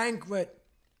for a banquet,"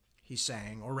 he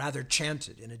sang, or rather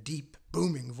chanted in a deep,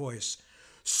 booming voice.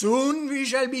 "Soon we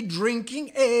shall be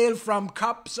drinking ale from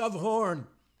cups of horn.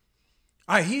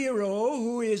 A hero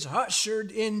who is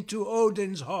ushered into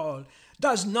Odin's hall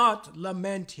does not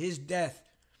lament his death,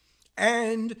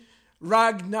 and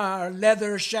Ragnar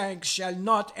Leathershanks shall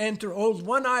not enter old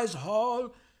One-Eye's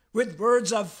hall with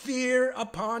words of fear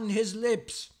upon his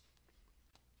lips."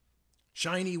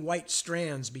 Shiny white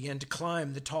strands began to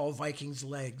climb the tall Viking's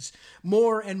legs,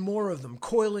 more and more of them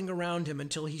coiling around him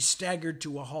until he staggered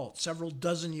to a halt several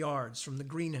dozen yards from the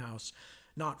greenhouse,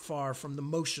 not far from the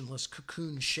motionless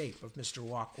cocoon shape of Mr.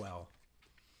 Walkwell.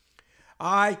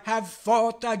 "I have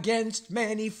fought against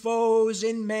many foes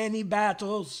in many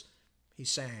battles," he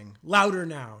sang, louder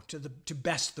now to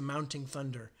best the mounting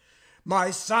thunder.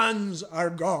 "My sons are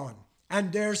gone,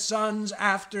 and their sons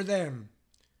after them.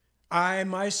 I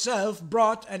myself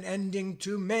brought an ending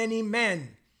to many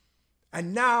men,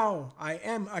 and now I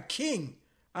am a king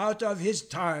out of his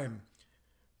time.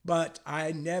 But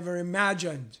I never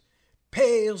imagined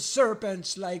pale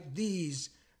serpents like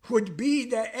these would be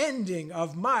the ending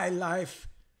of my life."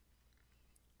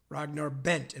 Ragnar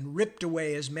bent and ripped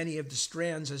away as many of the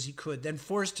strands as he could, then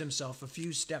forced himself a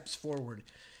few steps forward,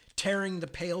 tearing the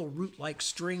pale root-like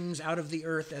strings out of the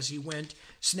earth as he went,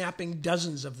 snapping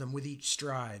dozens of them with each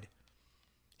stride.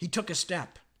 He took a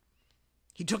step.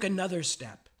 He took another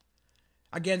step.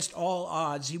 Against all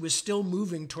odds, he was still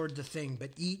moving toward the thing,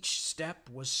 but each step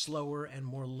was slower and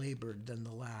more labored than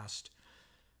the last.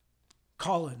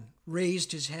 Colin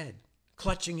raised his head,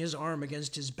 clutching his arm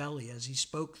against his belly as he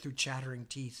spoke through chattering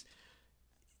teeth.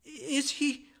 Is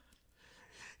he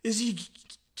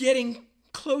getting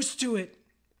close to it?"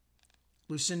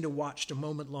 Lucinda watched a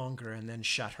moment longer and then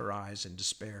shut her eyes in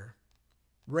despair.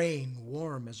 Rain,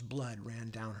 warm as blood, ran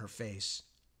down her face.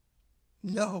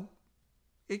 "No,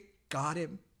 it got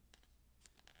him.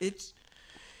 It's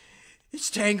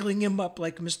tangling him up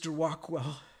like Mr.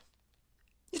 Walkwell.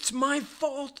 It's my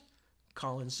fault,"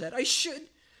 Colin said. I should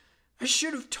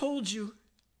have told you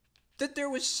that there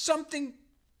was something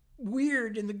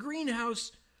weird in the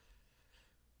greenhouse."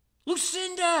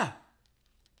 "Lucinda!"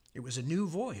 It was a new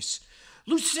voice.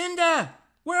 "Lucinda,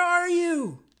 where are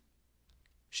you?"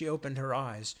 She opened her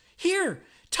eyes. "Here!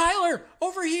 Tyler,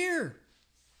 over here!"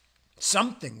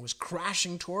 Something was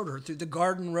crashing toward her through the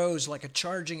garden rows like a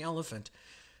charging elephant.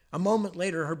 A moment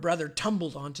later, her brother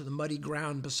tumbled onto the muddy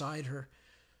ground beside her.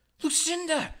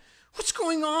 "Lucinda, what's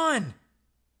going on?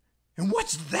 And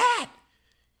what's that?"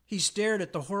 He stared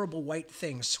at the horrible white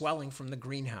thing swelling from the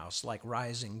greenhouse like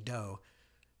rising dough.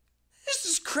 "This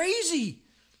is crazy."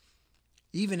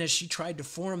 Even as she tried to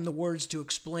form the words to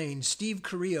explain, Steve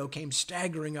Carrillo came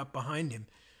staggering up behind him.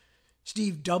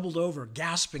 Steve doubled over,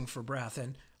 gasping for breath,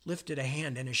 and lifted a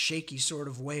hand in a shaky sort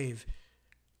of wave.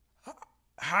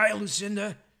 "Hi,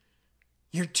 Lucinda."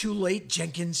 "You're too late,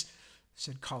 Jenkins,"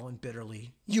 said Colin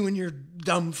bitterly. "You and your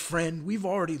dumb friend, we've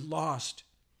already lost."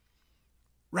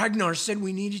 "Ragnar said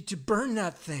we needed to burn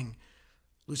that thing."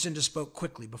 Lucinda spoke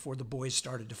quickly before the boys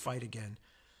started to fight again.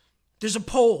 "There's a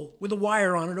pole with a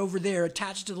wire on it over there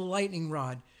attached to the lightning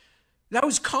rod. That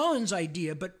was Colin's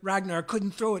idea, but Ragnar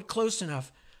couldn't throw it close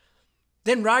enough.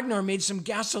 Then Ragnar made some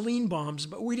gasoline bombs,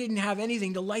 but we didn't have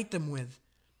anything to light them with."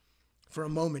 For a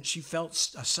moment, she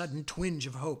felt a sudden twinge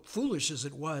of hope, foolish as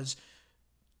it was.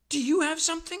 "Do you have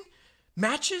something?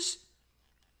 Matches?"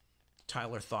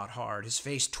 Tyler thought hard. His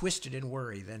face twisted in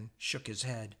worry, then shook his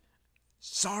head.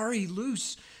 "Sorry,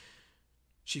 Luce."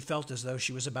 She felt as though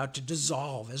she was about to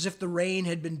dissolve, as if the rain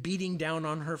had been beating down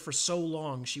on her for so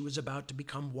long she was about to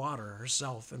become water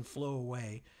herself and flow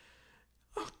away.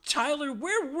 "Oh, Tyler,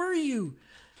 where were you?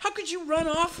 How could you run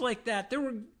off like that? There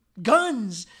were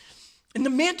guns, and the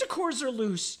manticores are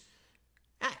loose.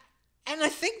 And I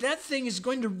think that thing is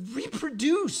going to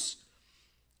reproduce."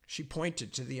 She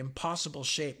pointed to the impossible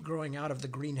shape growing out of the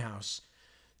greenhouse.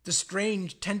 The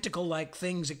strange tentacle-like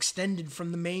things extended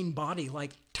from the main body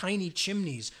like tiny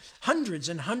chimneys, hundreds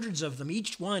and hundreds of them,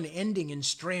 each one ending in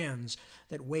strands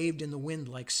that waved in the wind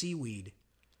like seaweed.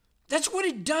 "That's what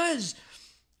it does.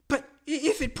 But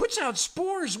if it puts out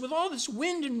spores with all this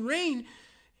wind and rain,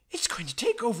 it's going to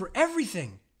take over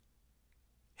everything."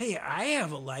 "Hey, I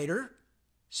have a lighter,"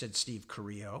 said Steve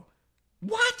Carrillo.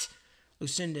 "What?"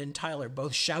 Lucinda and Tyler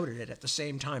both shouted it at the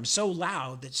same time, so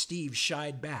loud that Steve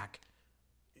shied back.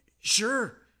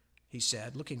 "Sure. he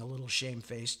said, looking a little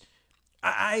shamefaced.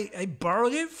 I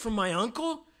borrowed it from my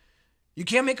uncle. You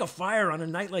can't make a fire on a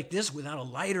night like this without a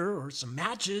lighter or some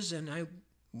matches, and I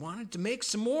wanted to make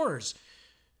s'mores.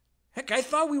 Heck, I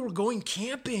thought we were going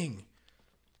camping.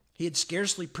 He had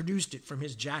scarcely produced it from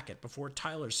his jacket before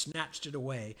Tyler snatched it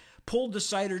away, pulled the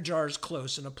cider jars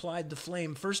close, and applied the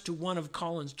flame first to one of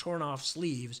Colin's torn-off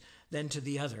sleeves, then to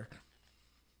the other.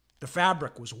 The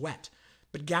fabric was wet,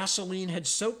 but gasoline had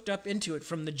soaked up into it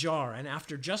from the jar, and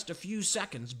after just a few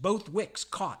seconds, both wicks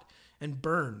caught and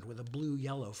burned with a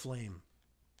blue-yellow flame.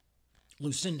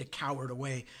 Lucinda cowered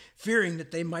away, fearing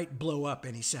that they might blow up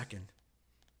any second.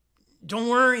 "Don't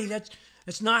worry,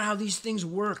 that's not how these things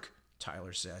work,"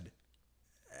 Tyler said.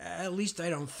 "At least I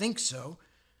don't think so.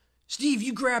 Steve,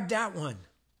 you grab that one."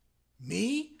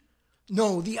 "Me?"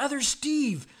 "No, the other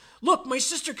Steve. Look, my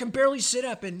sister can barely sit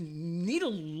up, and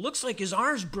Needle looks like his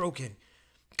arm's broken.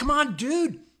 Come on,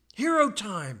 dude. Hero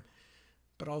time."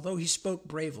 But although he spoke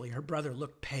bravely, her brother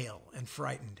looked pale and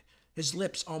frightened, his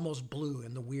lips almost blue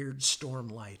in the weird storm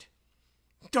light.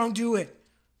 "Don't do it,"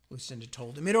 Lucinda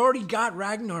told him. "It already got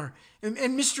Ragnar and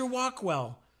Mr.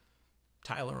 Walkwell."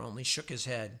 Tyler only shook his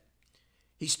head.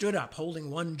 He stood up,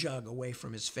 holding one jug away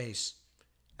from his face.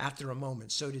 After a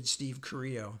moment, so did Steve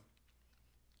Carrillo.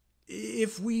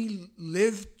 "If we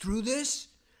live through this,"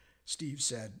 Steve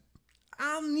said,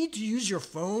 "I'll need to use your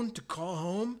phone to call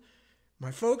home.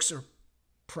 My folks are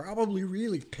probably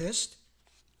really pissed."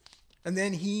 And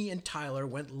then he and Tyler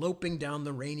went loping down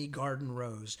the rainy garden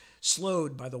rows,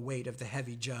 slowed by the weight of the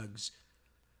heavy jugs.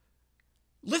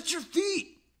 "Lift your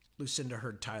feet," Lucinda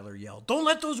heard Tyler yell. "Don't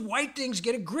let those white things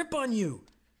get a grip on you."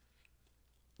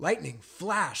 Lightning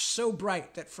flashed so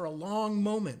bright that for a long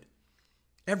moment,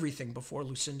 everything before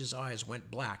Lucinda's eyes went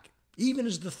black, even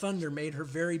as the thunder made her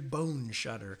very bones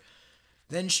shudder.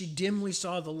 Then she dimly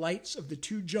saw the lights of the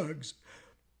two jugs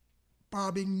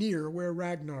bobbing near where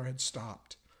Ragnar had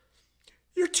stopped.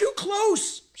 "You're too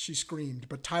close," she screamed,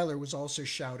 but Tyler was also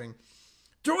shouting.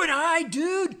 "Throw it high,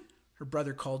 dude," her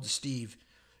brother called to Steve.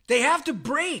 "They have to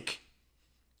break."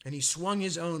 And he swung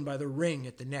his own by the ring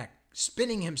at the neck,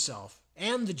 spinning himself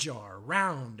and the jar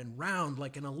round and round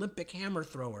like an Olympic hammer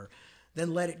thrower,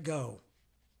 then let it go.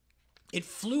 It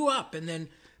flew up and then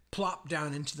plopped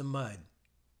down into the mud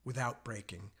without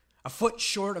breaking, a foot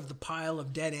short of the pile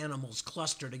of dead animals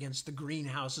clustered against the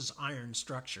greenhouse's iron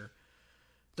structure.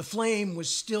 The flame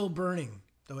was still burning,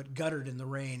 though it guttered in the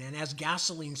rain, and as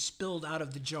gasoline spilled out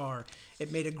of the jar,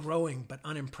 it made a growing but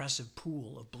unimpressive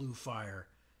pool of blue fire.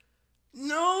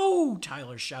 "No!"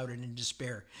 Tyler shouted in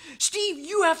despair. "Steve,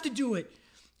 you have to do it.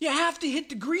 You have to hit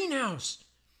the greenhouse."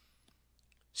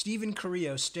 Stephen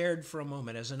Carrillo stared for a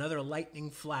moment as another lightning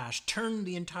flash turned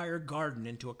the entire garden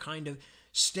into a kind of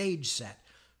stage set,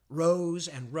 rows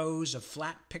and rows of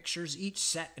flat pictures, each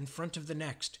set in front of the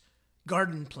next.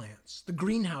 Garden plants, the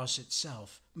greenhouse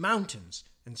itself, mountains,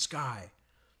 and sky.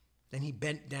 Then he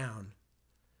bent down.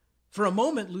 For a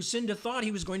moment, Lucinda thought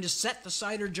he was going to set the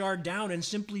cider jar down and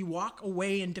simply walk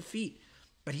away in defeat,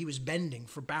 but he was bending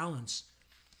for balance.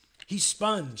 He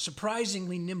spun,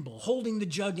 surprisingly nimble, holding the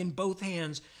jug in both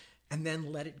hands, and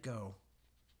then let it go.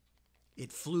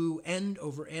 It flew end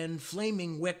over end,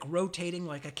 flaming wick rotating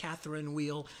like a Catherine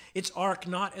wheel, its arc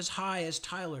not as high as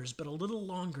Tyler's, but a little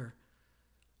longer.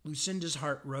 Lucinda's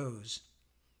heart rose.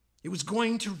 It was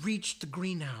going to reach the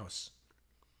greenhouse.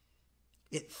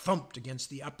 It thumped against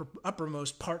the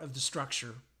uppermost part of the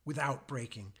structure without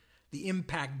breaking, the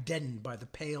impact deadened by the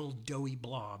pale, doughy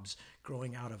blobs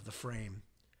growing out of the frame.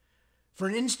 For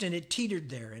an instant it teetered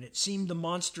there, and it seemed the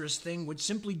monstrous thing would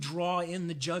simply draw in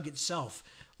the jug itself,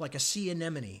 like a sea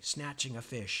anemone snatching a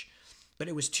fish. But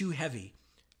it was too heavy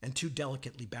and too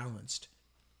delicately balanced.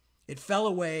 It fell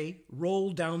away,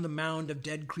 rolled down the mound of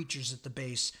dead creatures at the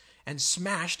base, and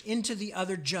smashed into the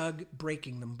other jug,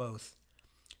 breaking them both.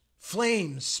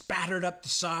 Flames spattered up the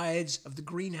sides of the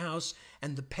greenhouse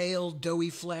and the pale, doughy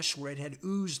flesh where it had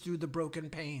oozed through the broken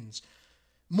panes.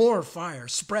 More fire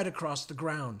spread across the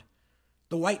ground.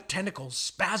 The white tentacles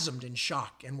spasmed in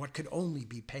shock and what could only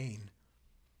be pain.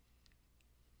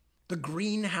 The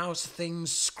greenhouse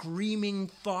thing's screaming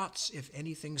thoughts, if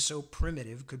anything so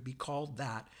primitive could be called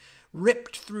that,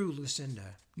 ripped through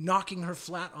Lucinda, knocking her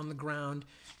flat on the ground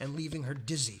and leaving her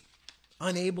dizzy,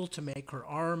 unable to make her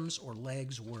arms or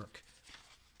legs work.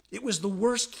 It was the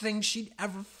worst thing she'd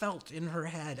ever felt in her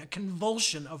head, a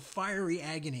convulsion of fiery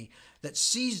agony that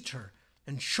seized her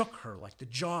and shook her like the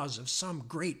jaws of some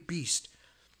great beast.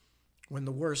 When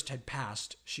the worst had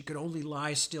passed, she could only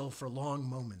lie still for long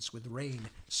moments with rain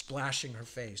splashing her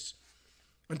face,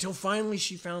 until finally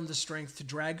she found the strength to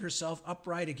drag herself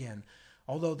upright again,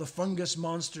 although the fungus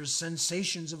monster's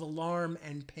sensations of alarm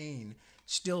and pain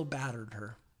still battered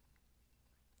her.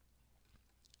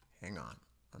 Hang on,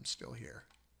 I'm still here.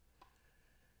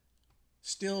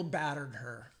 Still battered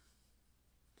her.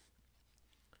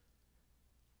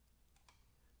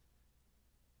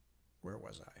 Where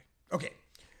was I? Okay.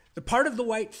 The part of the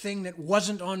white thing that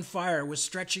wasn't on fire was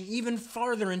stretching even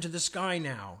farther into the sky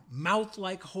now,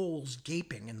 mouth-like holes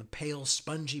gaping in the pale,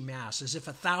 spongy mass, as if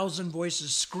 1,000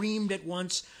 voices screamed at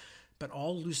once, but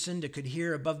all Lucinda could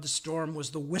hear above the storm was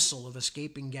the whistle of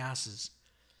escaping gases.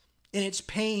 In its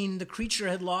pain, the creature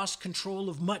had lost control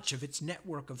of much of its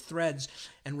network of threads,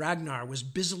 and Ragnar was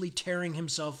busily tearing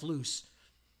himself loose.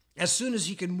 As soon as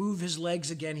he could move his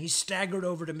legs again, he staggered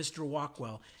over to Mr.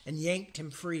 Walkwell and yanked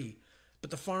him free. But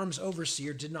the farm's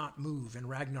overseer did not move, and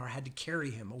Ragnar had to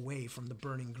carry him away from the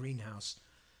burning greenhouse.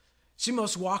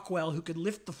 Simos Walkwell, who could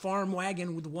lift the farm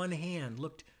wagon with one hand,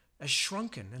 looked as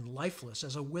shrunken and lifeless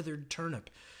as a withered turnip,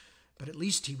 but at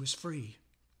least he was free.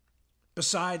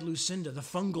 Beside Lucinda, the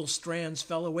fungal strands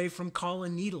fell away from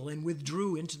Colin Needle and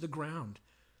withdrew into the ground.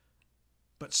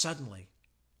 But suddenly,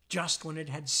 just when it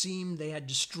had seemed they had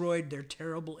destroyed their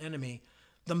terrible enemy,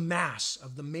 the mass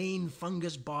of the main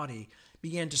fungus body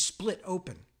began to split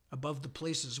open above the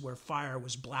places where fire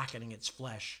was blackening its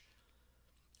flesh.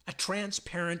 A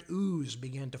transparent ooze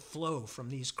began to flow from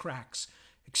these cracks,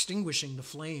 extinguishing the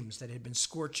flames that had been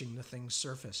scorching the thing's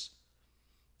surface.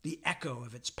 The echo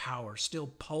of its power still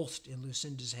pulsed in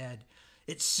Lucinda's head,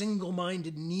 its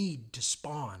single-minded need to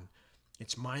spawn,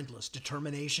 its mindless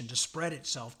determination to spread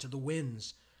itself to the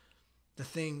winds. The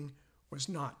thing was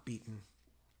not beaten.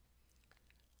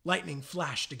 Lightning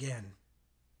flashed again.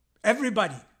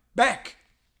 "Everybody, back!"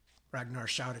 Ragnar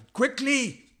shouted.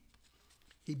 "Quickly!"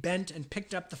 He bent and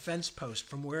picked up the fence post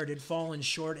from where it had fallen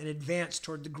short and advanced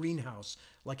toward the greenhouse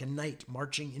like a knight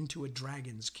marching into a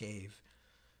dragon's cave.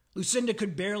 Lucinda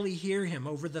could barely hear him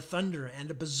over the thunder and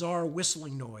a bizarre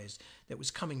whistling noise that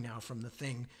was coming now from the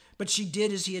thing, but she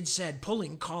did as he had said,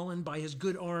 pulling Colin by his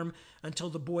good arm until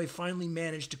the boy finally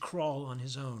managed to crawl on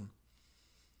his own.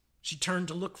 She turned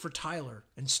to look for Tyler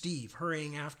and Steve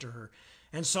hurrying after her,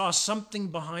 and saw something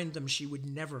behind them she would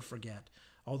never forget,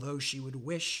 although she would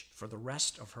wish for the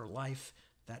rest of her life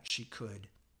that she could.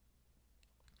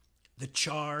 The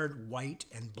charred white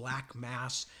and black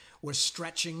mass was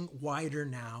stretching wider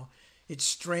now, its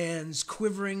strands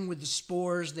quivering with the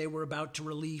spores they were about to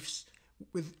release.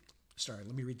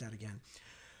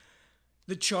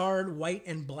 The charred white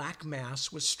and black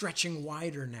mass was stretching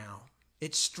wider now,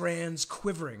 its strands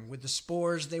quivering with the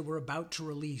spores they were about to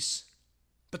release.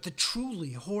 But the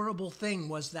truly horrible thing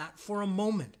was that, for a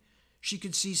moment, she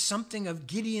could see something of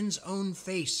Gideon's own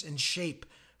face and shape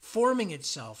forming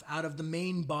itself out of the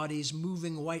main body's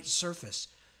moving white surface,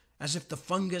 as if the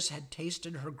fungus had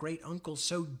tasted her great-uncle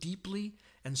so deeply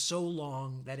and so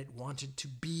long that it wanted to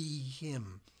be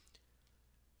him.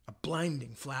 A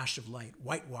blinding flash of light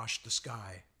whitewashed the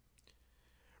sky.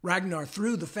 Ragnar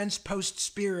threw the fence-post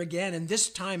spear again, and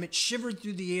this time it shivered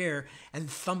through the air and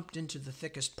thumped into the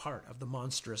thickest part of the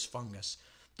monstrous fungus,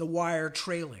 the wire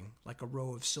trailing like a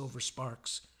row of silver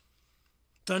sparks.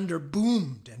 Thunder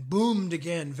boomed and boomed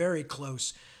again, very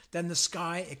close. Then the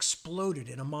sky exploded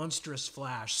in a monstrous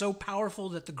flash, so powerful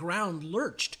that the ground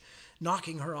lurched,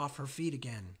 knocking her off her feet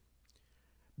again.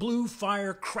 Blue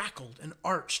fire crackled and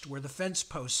arched where the fence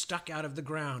post stuck out of the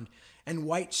ground, and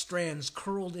white strands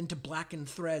curled into blackened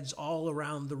threads all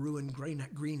around the ruined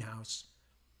greenhouse.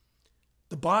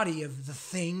 The body of the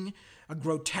thing, a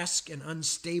grotesque and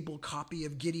unstable copy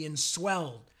of Gideon,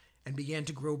 swelled and began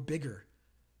to grow bigger.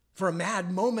 For a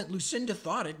mad moment, Lucinda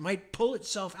thought it might pull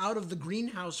itself out of the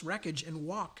greenhouse wreckage and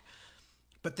walk,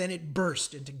 but then it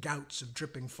burst into gouts of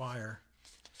dripping fire.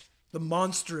 The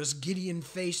monstrous Gideon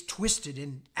face twisted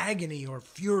in agony or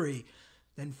fury,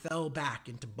 then fell back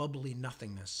into bubbly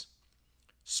nothingness.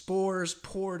 Spores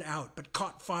poured out, but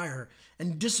caught fire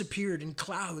and disappeared in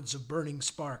clouds of burning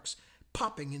sparks,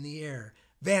 popping in the air,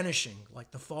 vanishing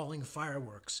like the falling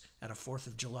fireworks at a 4th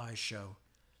of July show.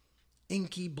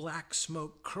 Inky black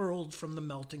smoke curled from the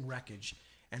melting wreckage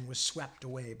and was swept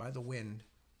away by the wind.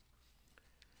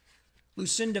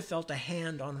 Lucinda felt a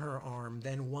hand on her arm,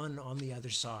 then one on the other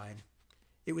side.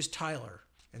 It was Tyler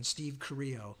and Steve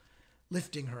Carrillo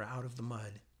lifting her out of the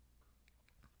mud.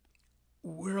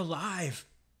 "We're alive,"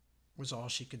 was all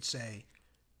she could say.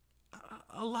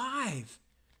 "Alive."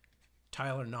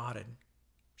 Tyler nodded,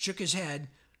 shook his head,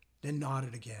 then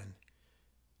nodded again.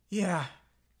 "Yeah,"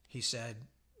 he said,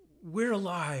 "we're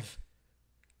alive."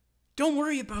 "Don't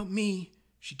worry about me,"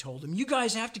 she told him. "You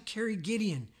guys have to carry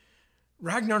Gideon.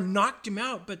 Ragnar knocked him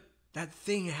out, but that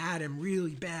thing had him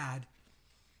really bad."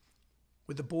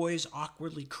 With the boys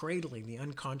awkwardly cradling the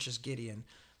unconscious Gideon,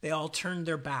 they all turned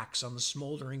their backs on the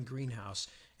smoldering greenhouse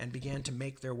and began to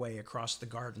make their way across the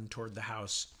garden toward the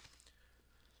house.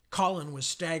 Colin was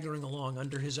staggering along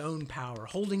under his own power,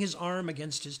 holding his arm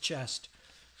against his chest.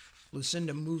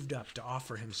 Lucinda moved up to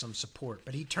offer him some support,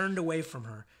 but he turned away from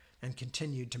her and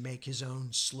continued to make his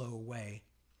own slow way.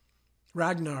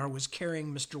 Ragnar was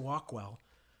carrying Mr. Walkwell.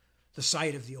 The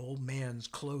sight of the old man's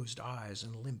closed eyes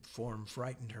and limp form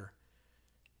frightened her.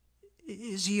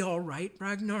 "Is he all right,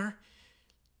 Ragnar?"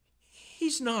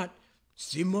 "He's not.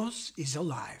 Simos is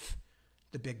alive,"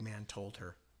 the big man told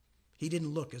her. He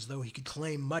didn't look as though he could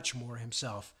claim much more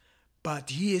himself, "but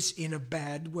he is in a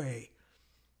bad way."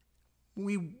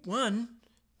 "We won,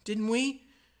 didn't we?"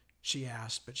 she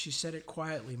asked, but she said it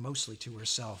quietly, mostly to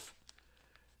herself.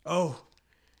 "Oh,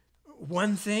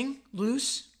 one thing,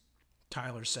 Luce?"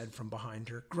 Tyler said from behind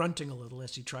her, grunting a little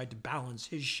as he tried to balance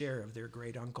his share of their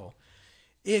great uncle.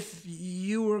 "If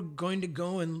you were going to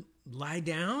go and lie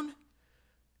down,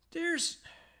 there's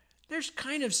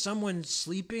kind of someone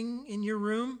sleeping in your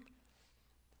room."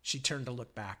 She turned to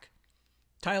look back.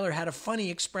 Tyler had a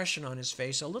funny expression on his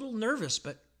face, a little nervous,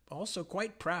 but also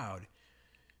quite proud.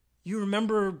 "You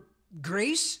remember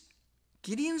Grace,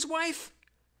 Gideon's wife?"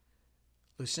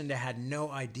 Lucinda had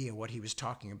no idea what he was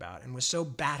talking about and was so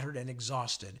battered and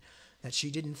exhausted that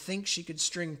she didn't think she could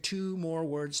string two more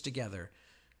words together,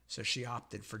 so she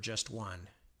opted for just one.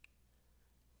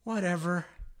 "Whatever."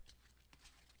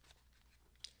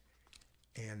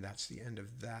 And that's the end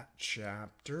of that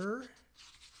chapter.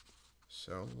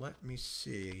 So let me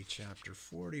see, chapter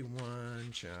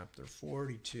 41, chapter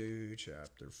 42,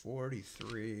 chapter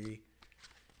 43.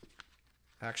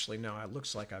 Actually, no, it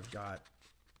looks like I've got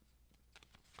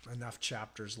enough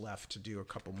chapters left to do a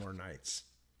couple more nights.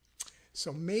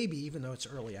 So maybe, even though it's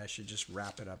early, I should just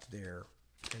wrap it up there.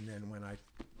 And then when I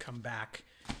come back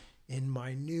in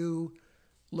my new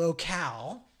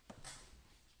locale,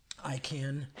 I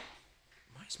can...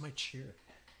 Why's my chair?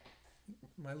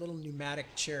 My little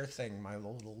pneumatic chair thing, my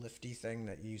little lifty thing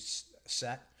that you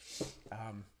set,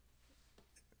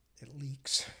 it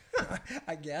leaks,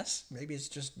 I guess. Maybe it's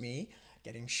just me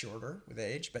getting shorter with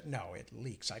age, but no, it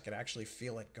leaks. I could actually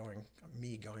feel it going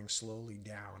slowly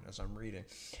down as I'm reading.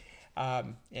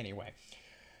 Anyway,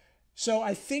 so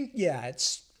I think, yeah,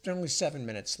 it's only 7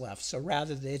 minutes left. So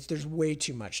rather than, there's way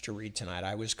too much to read tonight.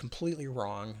 I was completely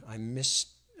wrong. I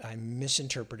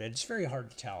misinterpreted. It's very hard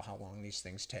to tell how long these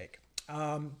things take.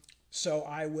 So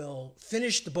I will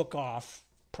finish the book off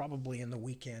probably in the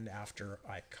weekend after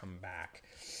I come back.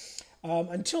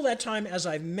 Until that time, as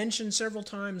I've mentioned several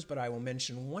times, but I will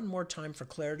mention one more time for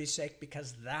clarity's sake,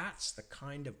 because that's the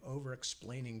kind of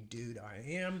over-explaining dude I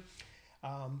am.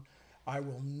 I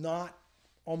will not,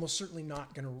 almost certainly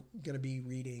not going to be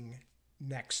reading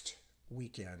next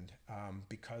weekend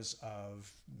because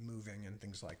of moving and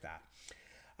things like that.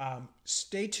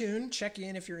 Stay tuned. Check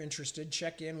in if you're interested.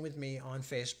 Check in with me on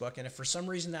Facebook. And if for some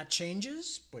reason that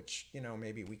changes, which,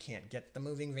 maybe we can't get the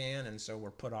moving van and so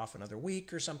we're put off another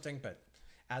week or something, but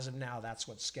as of now, that's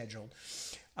what's scheduled.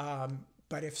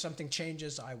 But if something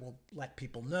changes, I will let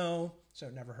people know, so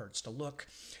it never hurts to look.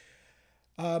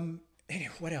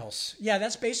 Anyway, what else? Yeah,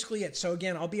 that's basically it. So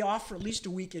again, I'll be off for at least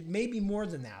a week. It may be more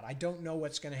than that. I don't know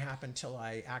what's going to happen till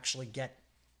I actually get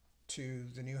to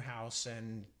the new house,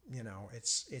 and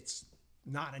it's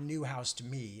not a new house to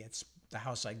me. It's the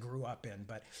house I grew up in,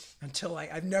 but until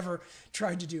I've never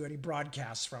tried to do any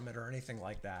broadcasts from it or anything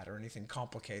like that, or anything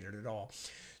complicated at all.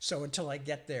 So until I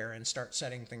get there and start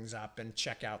setting things up and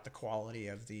check out the quality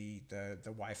of the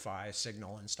Wi-Fi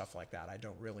signal and stuff like that, I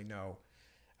don't really know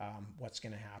what's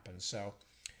going to happen. So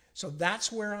that's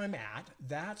where I'm at.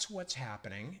 That's what's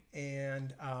happening.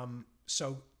 And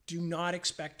so do not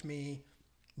expect me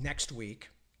next week,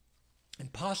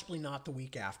 and possibly not the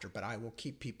week after, but I will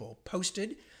keep people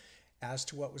posted as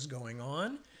to what was going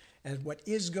on and what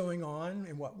is going on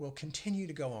and what will continue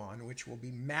to go on, which will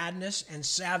be madness and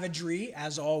savagery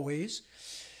as always.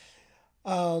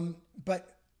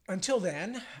 But until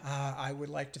then, I would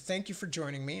like to thank you for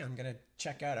joining me. I'm going to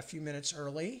check out a few minutes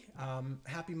early.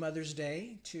 Happy Mother's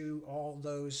Day to all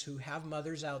those who have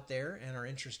mothers out there and are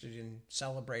interested in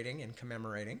celebrating and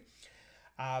commemorating.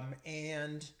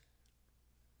 And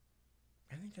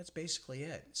I think that's basically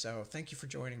it. So thank you for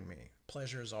joining me.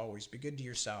 Pleasure as always. Be good to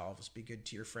yourselves. Be good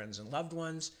to your friends and loved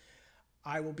ones.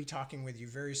 I will be talking with you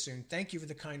very soon. Thank you for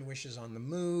the kind wishes on the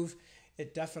move.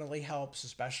 It definitely helps,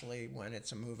 especially when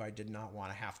it's a move I did not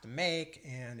want to have to make,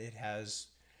 and it has,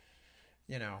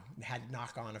 had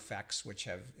knock-on effects which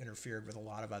have interfered with a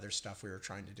lot of other stuff we were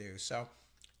trying to do. So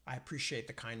I appreciate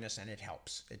the kindness, and it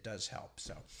helps. It does help.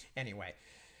 So anyway,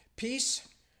 Peace,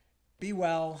 be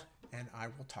well, and I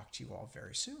will talk to you all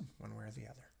very soon, one way or the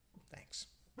other. Thanks.